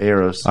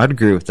eras. I'd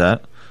agree with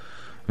that.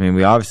 I mean,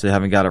 we obviously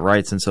haven't got it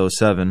right since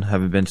 2007,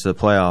 haven't been to the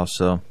playoffs,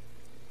 so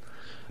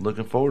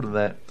looking forward to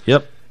that.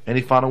 Yep.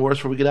 Any final words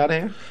before we get out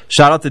of here?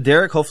 Shout out to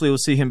Derek. Hopefully we'll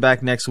see him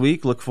back next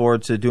week. Look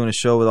forward to doing a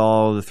show with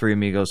all the 3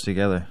 amigos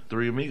together.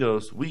 3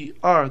 amigos. We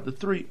are the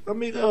 3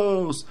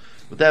 amigos.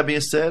 With that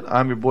being said,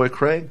 I'm your boy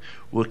Craig.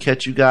 We'll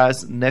catch you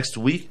guys next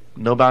week.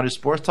 No Boundary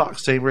Sports Talk.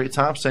 Same great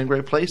time, same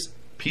great place.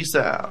 Peace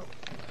out.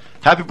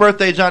 Happy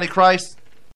birthday, Johnny Christ.